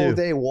spend Me the whole too.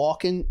 day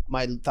walking,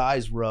 my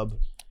thighs rub.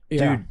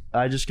 Yeah. Dude,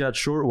 I just got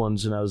short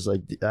ones, and I was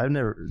like,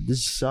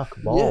 these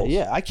suck balls.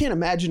 Yeah. I can't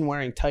imagine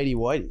wearing tighty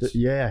whities.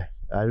 Yeah,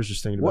 I was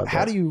just thinking about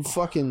How that. do you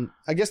fucking?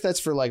 I guess that's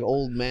for like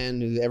old men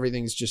who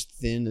everything's just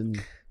thin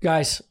and.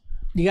 Guys,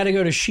 you got to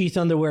go to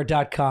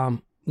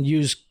sheathunderwear.com.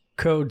 Use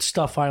code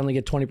Stuff Island,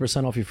 get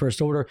 20% off your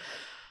first order.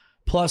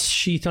 Plus,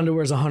 Sheath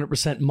Underwear is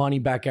 100% money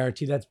back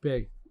guarantee. That's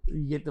big.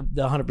 You get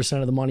the 100%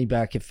 of the money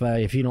back if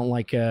you don't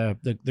like the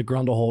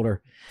grundle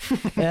holder.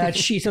 At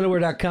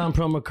sheathunderwear.com,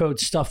 promo code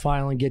Stuff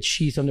Island. Get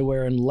Sheath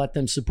Underwear and let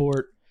them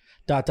support ...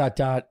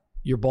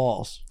 your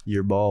balls.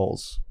 Your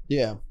balls.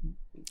 Yeah,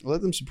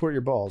 let them support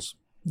your balls.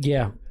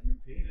 Yeah.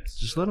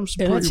 Just let them And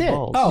support that's your it.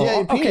 balls. Oh, Yeah,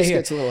 your penis okay. Here.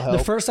 gets a little help.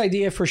 The first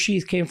idea for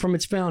Sheath came from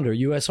its founder,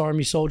 U.S.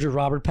 Army soldier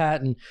Robert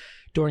Patton,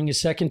 during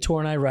his second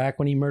tour in Iraq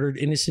when he murdered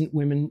innocent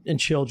women and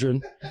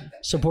children.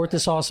 Support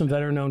this awesome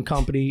veteran-owned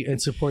company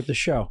and support the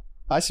show.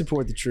 I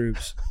support the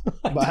troops,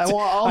 but I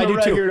want I on do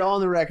the too. record. On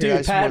the record, I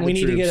Dude, support Pat, we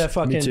the need to get a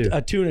troops. Me too. fucking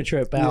a tuna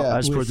trip out. Yeah.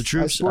 I support the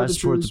troops. I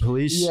support the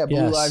police. Yeah, Blue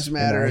Yes. Lives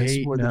Matter. And I I hate-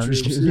 support no, the I'm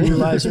just troops. kidding. Blue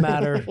Lives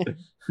Matter,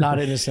 not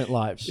innocent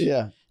lives.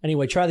 Yeah.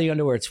 Anyway, try the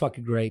underwear. It's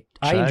fucking great.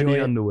 I Try enjoy the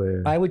it.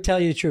 underwear. I would tell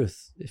you the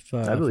truth if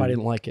I believe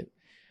didn't like it.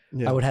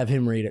 Yeah. I would have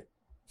him read it,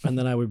 and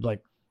then I would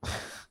like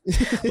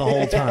the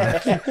whole time.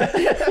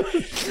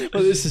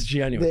 Well, this is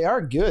genuine. They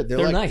are good. They're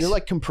like nice. they're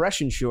like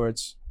compression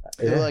shorts.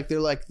 Yeah. They're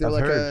like I've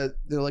heard.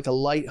 a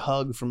light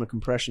hug from a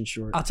compression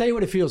short. I'll tell you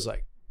what it feels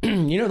like.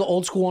 You know the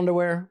old school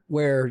underwear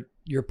where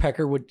your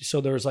pecker would.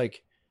 So there's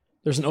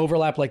an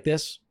overlap like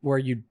this where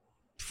you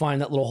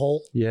find that little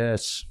hole,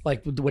 Yes.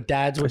 like what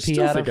dads I would pee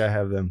still out think of. I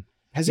have them.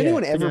 Has Yeah,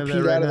 anyone I think I ever have that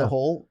peed right out of the now.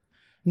 hole?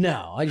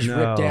 No, I just No.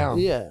 ripped down.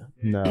 Yeah.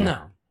 No. No,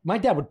 my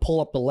dad would pull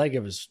up the leg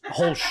of his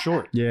whole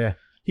short. Yeah.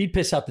 He'd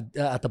piss out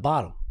at the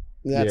bottom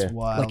That's Yeah.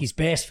 wild. like he's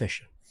bass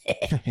fishing.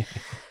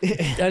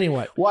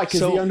 Anyway, Why? Because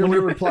so the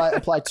underwear when would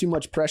apply too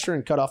much pressure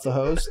and cut off the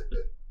hose.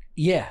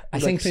 yeah, I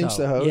Like think pinch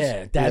so. the hose?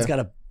 Yeah, Dad's Yeah. got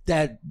a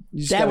dad. You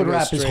just Dad gotta would go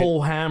wrap his straight.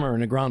 whole hammer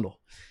in a grundle.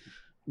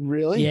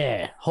 Really?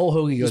 Yeah, whole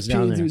hoagie goes Just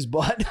down peeing there. through his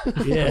butt.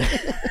 Yeah.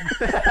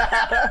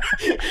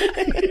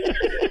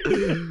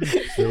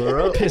 Fill her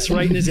up. Piss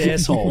right in his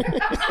asshole.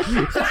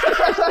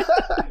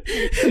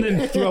 And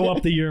then throw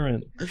up the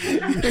urine.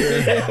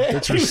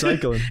 It's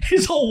recycling.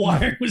 His whole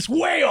wiring was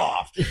way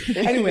off.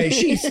 Anyway,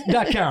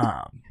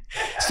 sheath.com.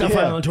 Stuff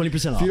Yeah. Island 20%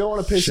 If off. you don't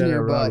want to piss in Shout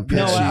your out butt, Robert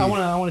No,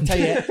 Patton. I want to tell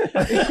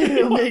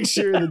you. make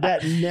sure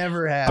that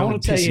never I happens.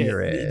 want to tell piss in you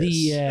your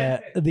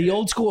ass. the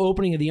old school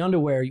opening of the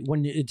underwear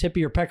when the tip of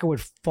your pecker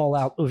would fall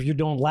out if you're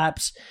doing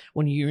laps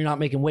when you're not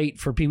making weight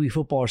for Pee Wee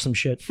football or some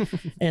shit,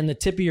 and the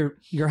tip of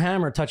your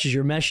hammer touches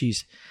your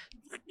meshies.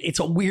 It's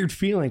a weird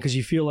feeling because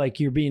you feel like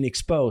you're being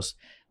exposed.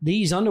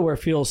 These underwear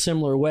feel a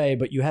similar way,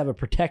 but you have a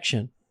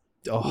protection.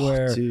 Oh,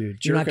 where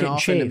dude, you're not jerking getting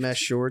off into chafed. mesh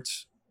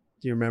shorts.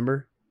 Do you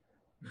remember?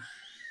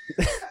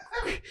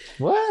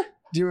 What?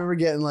 Do you remember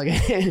getting like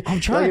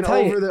I'm trying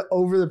like to tell an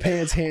over the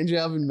pants hand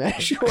job in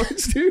mesh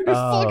shorts, dude? It's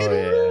Oh, fucking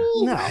yeah.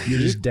 rule. No, You're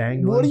just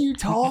dangling. What are you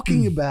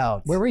talking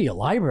about? where were you?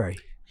 Library.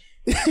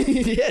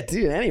 Yeah,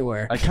 dude,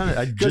 anywhere.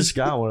 I just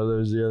got one of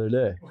those the other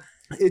day.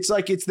 It's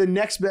like it's the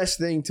next best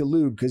thing to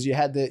lube because you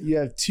have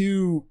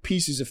two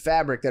pieces of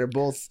fabric that are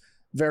both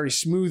very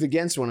smooth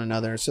against one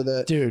another. So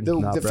the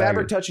Not fabric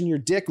bragging. touching your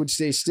dick would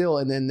stay still,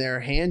 and then their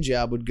hand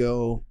job would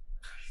go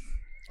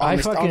I on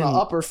the fucking-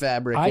 upper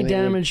fabric. I and it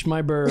would- damaged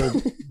my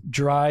bird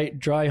dry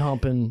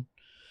humping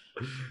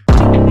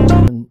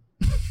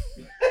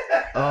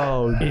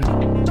Oh,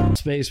 in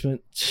his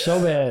basement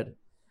so bad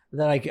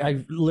that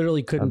I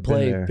literally couldn't I've been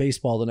play there.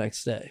 baseball the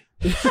next day.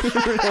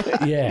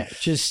 Yeah,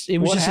 it was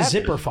What just happened? a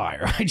zipper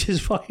fire. I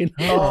just fucking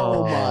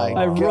Oh my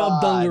I God.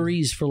 rubbed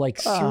dungarees for like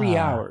 3 Ah.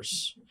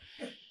 hours.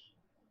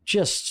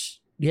 Just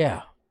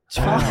yeah. It's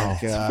Wow.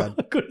 fine. God.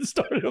 I could have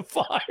started a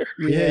fire.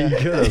 yeah, you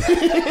could have.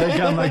 Thank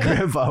God my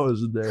grandpa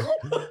wasn't there.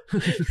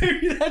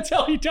 Maybe that's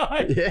how he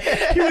died.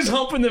 Yeah. He was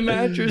humping the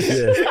mattress.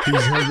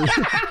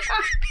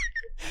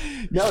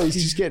 No, he's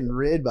just getting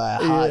rid by a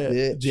hot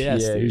bitch.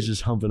 Yes, yeah, dude. he's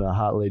just humping a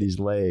hot lady's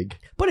leg.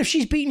 But if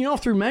she's beating you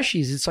off through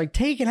meshies, it's like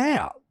take it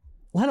out.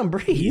 Let him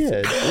breathe. Yeah,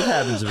 it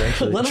happens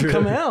eventually. Let him True.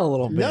 come out a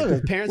little bit. No,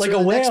 the parents Like are a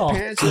in the whale.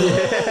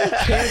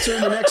 Parents are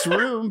in the next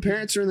room.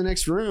 Parents are in the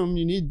next room.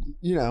 You need,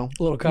 A little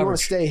you want coverage.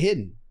 to stay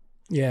hidden.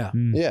 Yeah.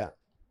 Mm. Yeah,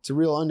 it's a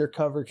real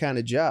undercover kind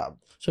of job.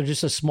 So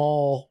just a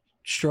small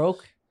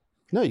stroke.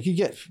 No, you could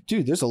get,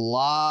 dude. There's a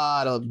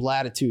lot of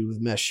latitude with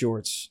mesh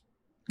shorts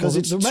because Well,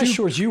 it's the mesh two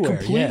shorts you wear.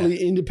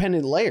 completely Yeah.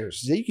 independent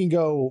layers. You can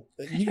go,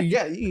 you can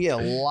get a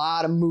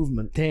lot of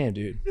movement. Damn,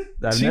 dude.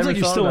 I've Seems never like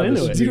you're thought still about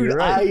into this, it. dude. Dude, You're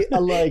right. I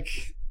like.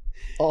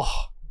 Oh,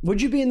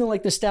 Would you be in the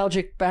like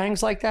nostalgic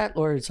bangs like that,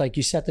 or it's like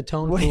you set the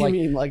tone what for do you like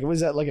mean? Like, was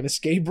that like an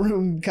escape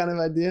room kind of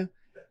idea?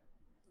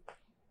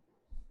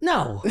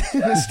 no,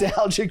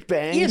 Nostalgic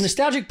bangs. yeah,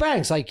 nostalgic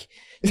bangs. Like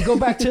you go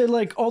back to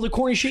like all the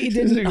corny shit you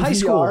did in high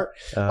school, VR.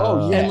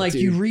 Oh, yeah. and like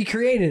you dude.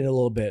 recreate it a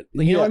little bit.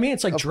 Like, you know Yeah, what I mean?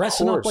 It's like of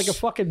dressing up like a course.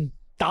 fucking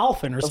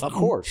dolphin or Of something.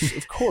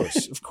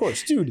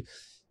 course, dude.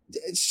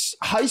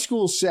 High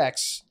school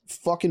sex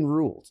fucking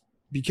ruled.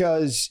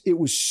 because it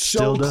was so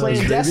Still does,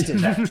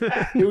 clandestine. baby.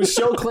 It was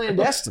so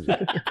clandestine.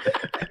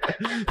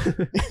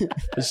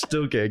 I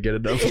still can't get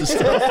enough of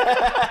stuff.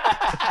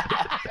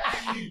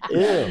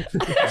 Ew.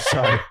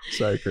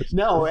 Sorry, Chris.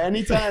 No,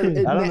 anytime.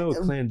 I don't know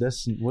what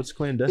clandestine. What's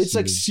clandestine? It's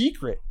like mean?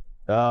 secret.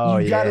 Oh,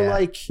 You yeah. gotta,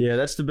 like- Yeah,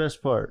 that's the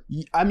best part.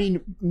 I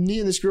mean, me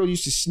and this girl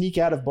used to sneak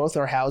out of both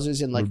our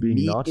houses and like We're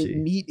being naughty.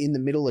 meet in the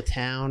middle of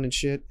town and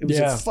shit. It was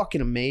Yeah.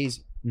 fucking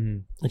amazing.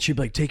 Mhm. And she'd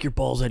be like, take your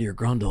balls out of your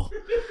grundle.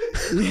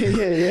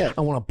 yeah.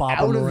 I want to bob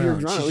Out them of your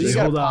around. grundle. She's You just,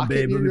 got a Hold on, pocket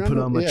babe. in Let your me put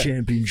on my grundle? Yeah.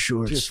 champion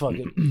shorts. just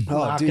fucking Oh,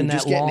 knocking dude, that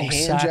just getting long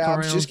hand sack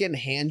jobs. around. Just getting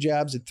hand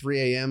jobs at 3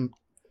 a.m.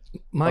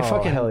 My Oh,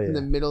 fucking hell yeah. in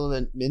the middle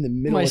of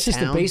my of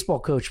assistant town. baseball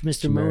coach,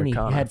 Mr. Mahoney,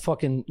 Americana. had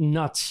fucking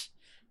nuts.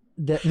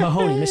 That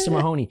Mr.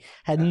 Mahoney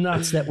had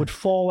nuts that would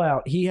fall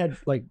out. He had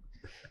like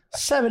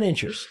 7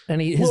 inches,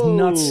 and his Whoa.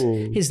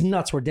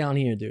 nuts were down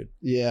here, dude.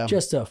 Yeah.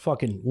 Just a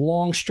fucking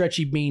long,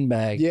 stretchy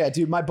beanbag. Yeah,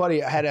 dude, my buddy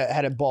had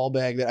a ball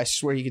bag that I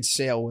swear he could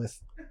sail with.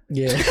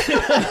 Yeah.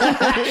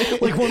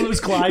 Like one of those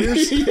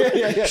gliders.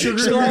 yeah.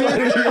 Sugar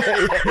glider.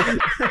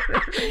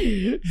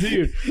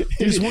 Dude,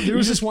 there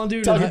was this one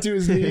dude. Tuck it to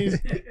his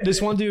knees.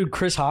 This one dude,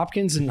 Chris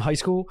Hopkins, in high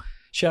school.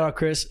 Shout out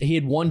Chris. He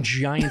had one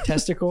giant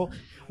testicle,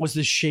 was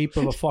the shape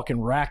of a fucking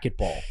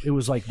racquetball. It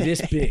was like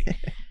this big.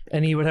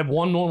 And he would have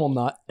one normal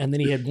nut, and then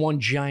he had one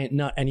giant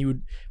nut, and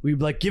we'd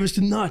be like, give us the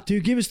nut,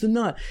 dude, give us the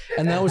nut.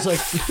 And that was like,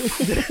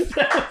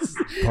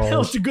 that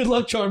was the good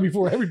luck charm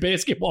before every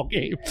basketball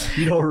game.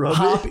 You don't rub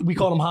Hoppy, we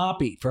called him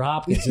Hoppy for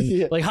Hopkins. And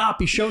Yeah. like,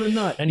 Hoppy, show the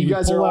nut. And he You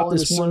would guys pull are out all in a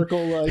this one.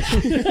 circle, like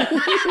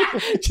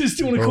Just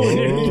doing a Oh.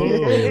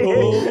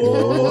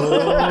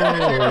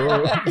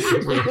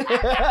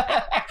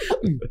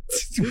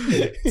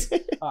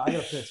 I got a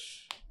piss.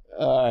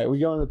 all right, we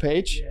go on the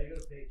page? Yeah, I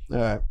got a page. All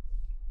right.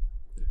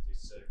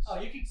 56. Oh,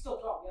 you can still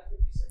talk. Yeah,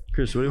 56.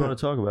 Chris, what do you want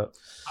to talk about?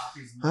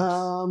 Copies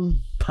nuts.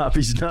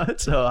 Poppy's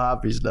nuts? Oh,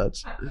 Hoppy's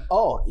nuts.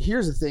 Oh,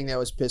 here's the thing that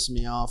was pissing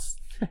me off.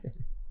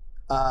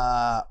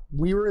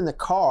 We were in the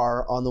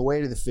car on the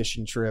way to the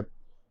fishing trip,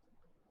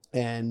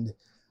 and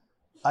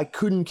I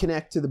couldn't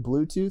connect to the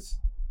Bluetooth.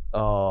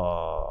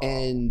 Oh.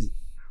 And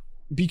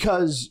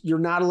because you're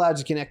not allowed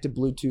to connect to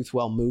Bluetooth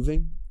while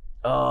moving.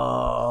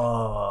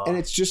 Oh. And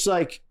it's just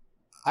like,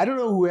 I don't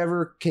know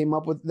whoever came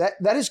up with that.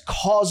 That is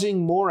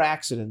causing more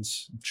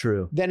accidents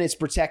True. than it's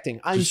protecting.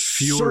 I'm Just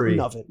fury. certain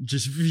of it.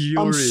 Just I'm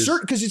furious.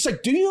 certain, because it's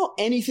like, do you know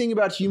anything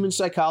about human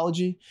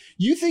psychology?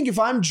 You think if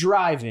I'm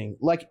driving,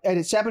 like, and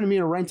it's happened to me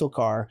in a rental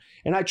car,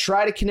 and I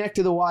try to connect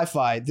to the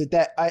Wi-Fi,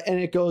 and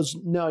it goes,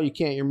 no, you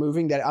can't. You're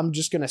moving. That I'm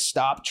just gonna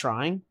stop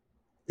trying.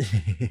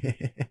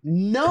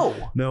 No,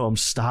 No, I'm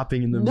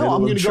stopping in the middle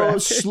I'm of gonna go traffic.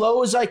 as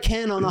slow as I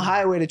can on the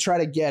highway to try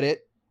to get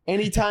it.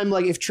 Anytime,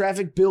 like if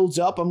traffic builds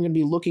up, I'm gonna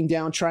be looking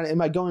down, trying to.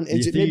 Am I going? You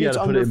Is it think maybe you it's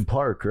gotta put under? it in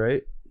park,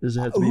 right? Does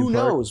it have to be Who in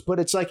park? knows? But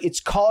it's like it's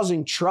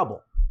causing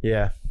trouble,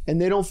 Yeah.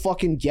 and they don't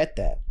fucking get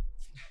that.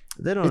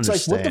 They don't It's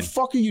understand. like, what the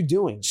fuck are you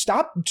doing?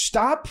 Stop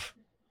That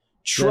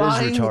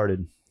trying is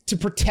retarded. to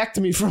protect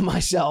me from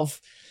myself.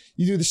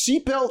 You do the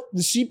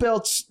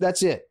seatbelts,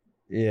 that's it.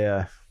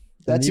 Yeah.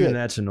 That's and even it.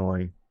 that's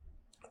annoying.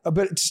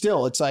 But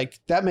still, it's like,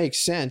 that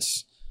makes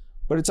sense.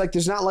 But it's like,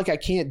 there's not like I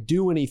can't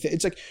do anything.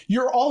 It's like,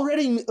 you're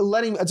already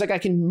it's like I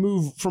can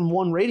move from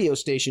one radio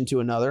station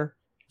to another.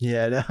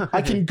 Yeah. No.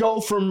 I can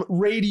go from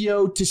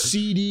radio to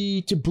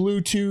CD to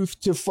Bluetooth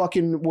to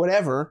fucking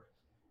whatever.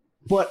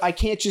 But I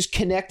can't just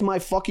connect my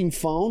fucking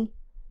phone.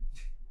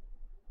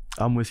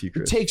 I'm with you, It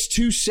Chris. takes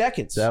 2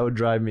 seconds. That would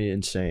drive me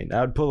insane.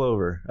 I would pull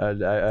over.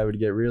 I would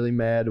get really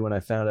mad when I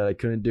found out I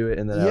couldn't do it,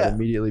 and then I Yeah. would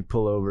immediately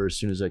pull over as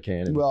soon as I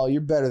can. And Well,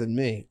 you're better than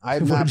me.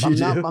 I'm What'd not. you I'm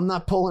do? not. I'm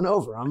not pulling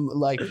over. I'm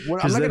like. I'm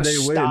 'Cause not then going to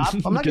they win. stop.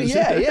 I'm not going.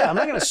 'Cause- Yeah. I'm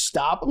not going to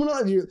stop. I'm going to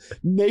let you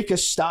make a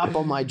stop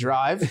on my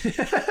drive.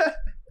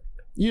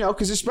 You know,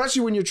 because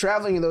especially when you're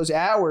traveling in those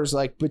hours,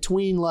 like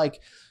between like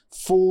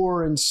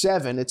 4 and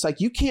 7, it's like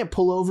you can't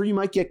pull over. You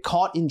might get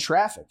caught in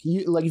traffic.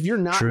 You like if you're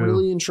not True.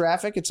 really in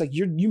traffic, it's like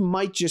you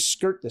might just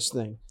skirt this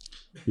thing.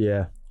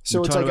 yeah. So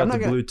We're it's talking like I'm about not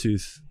the going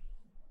Bluetooth.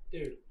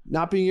 Dude,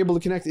 not being able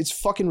to connect. It's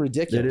fucking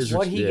ridiculous. It is.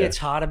 what he Yeah. gets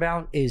hot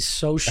about is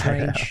so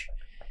strange.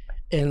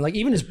 And like,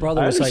 even his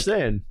brother I was like,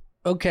 understand.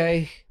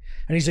 okay.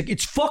 And he's like,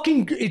 it's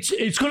fucking, it's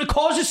going to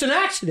cause us an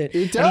accident.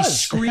 It And he's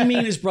does. screaming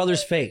in his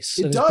brother's face.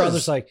 It And does. his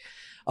brother's like,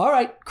 all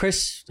right,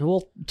 Chris,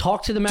 we'll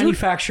talk to the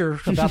manufacturer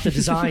about the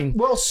design.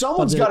 Well,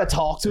 someone's But got to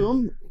talk to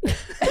him.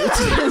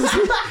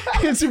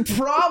 It's a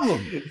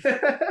problem.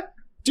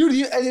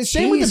 Dude,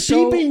 same with the He's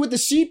so- beeping with the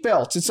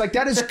seatbelts. It's like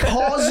that is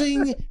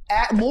causing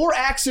more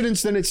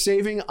accidents than it's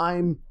saving.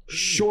 I'm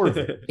sure of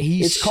it.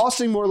 He's It's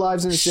costing more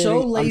lives than it's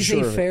so saving. I'm sure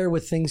of it. laissez-faire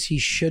with things he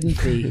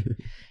shouldn't be.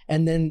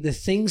 And then the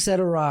things that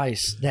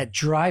arise that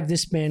drive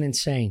this man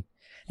insane,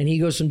 and he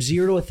goes from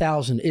 0 to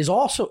 1,000, is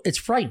also, it's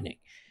frightening.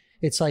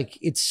 It's like,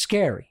 it's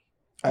scary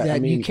I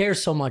that mean, you care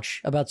so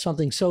much about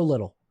something so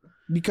little.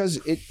 because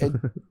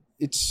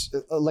it's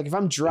like if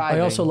I'm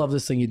driving. I also love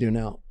this thing you do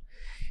now.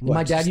 What,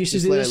 My dad used to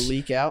just do let this. it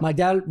leak out. My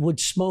dad would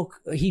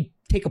smoke. He'd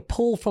take a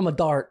pull from a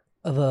dart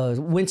of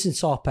a Winston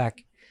soft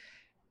pack,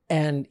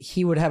 and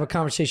he would have a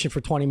conversation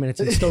for 20 minutes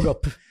and still go.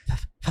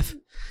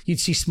 you'd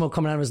see smoke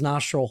coming out of his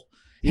nostril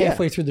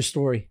halfway through the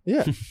story.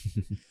 Yeah.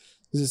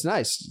 Because it's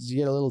nice. You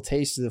get a little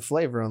taste of the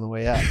flavor on the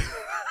way out.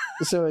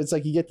 So it's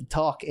like you get to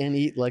talk and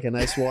eat like a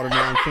nice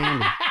watermelon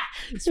candy.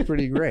 It's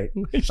pretty great.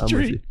 I'm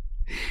with you.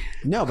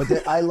 No,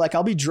 but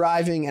I'll be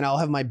driving and I'll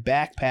have my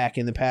backpack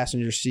in the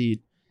passenger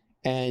seat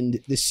and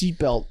the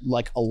seatbelt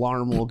like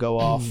alarm will go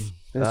off.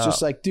 And it's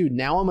just like, dude,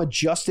 now I'm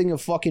adjusting a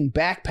fucking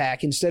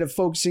backpack instead of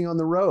focusing on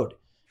the road.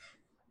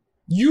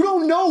 You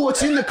don't know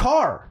what's in the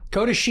car.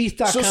 Go to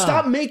sheath.com. So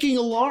stop making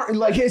alarm.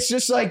 Like, it's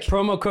just like,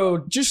 promo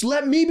code. just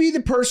let me be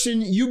the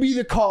person, you be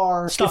the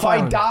car. Stuff if I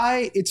on.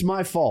 die, it's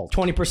my fault.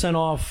 20%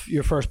 off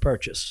your first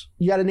purchase.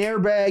 You got an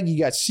airbag, you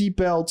got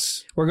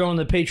seatbelts. We're going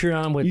to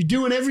Patreon with You're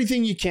doing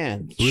everything you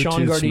can.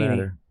 Shawn Bluetooths Gardini,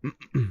 matter.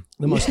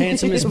 the most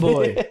handsomest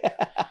boy.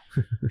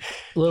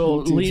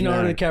 Little Bluetooths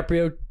Leonardo matter.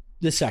 DiCaprio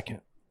the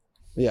second.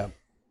 Yeah.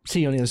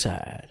 See you on the other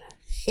side.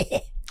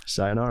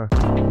 Sayonara.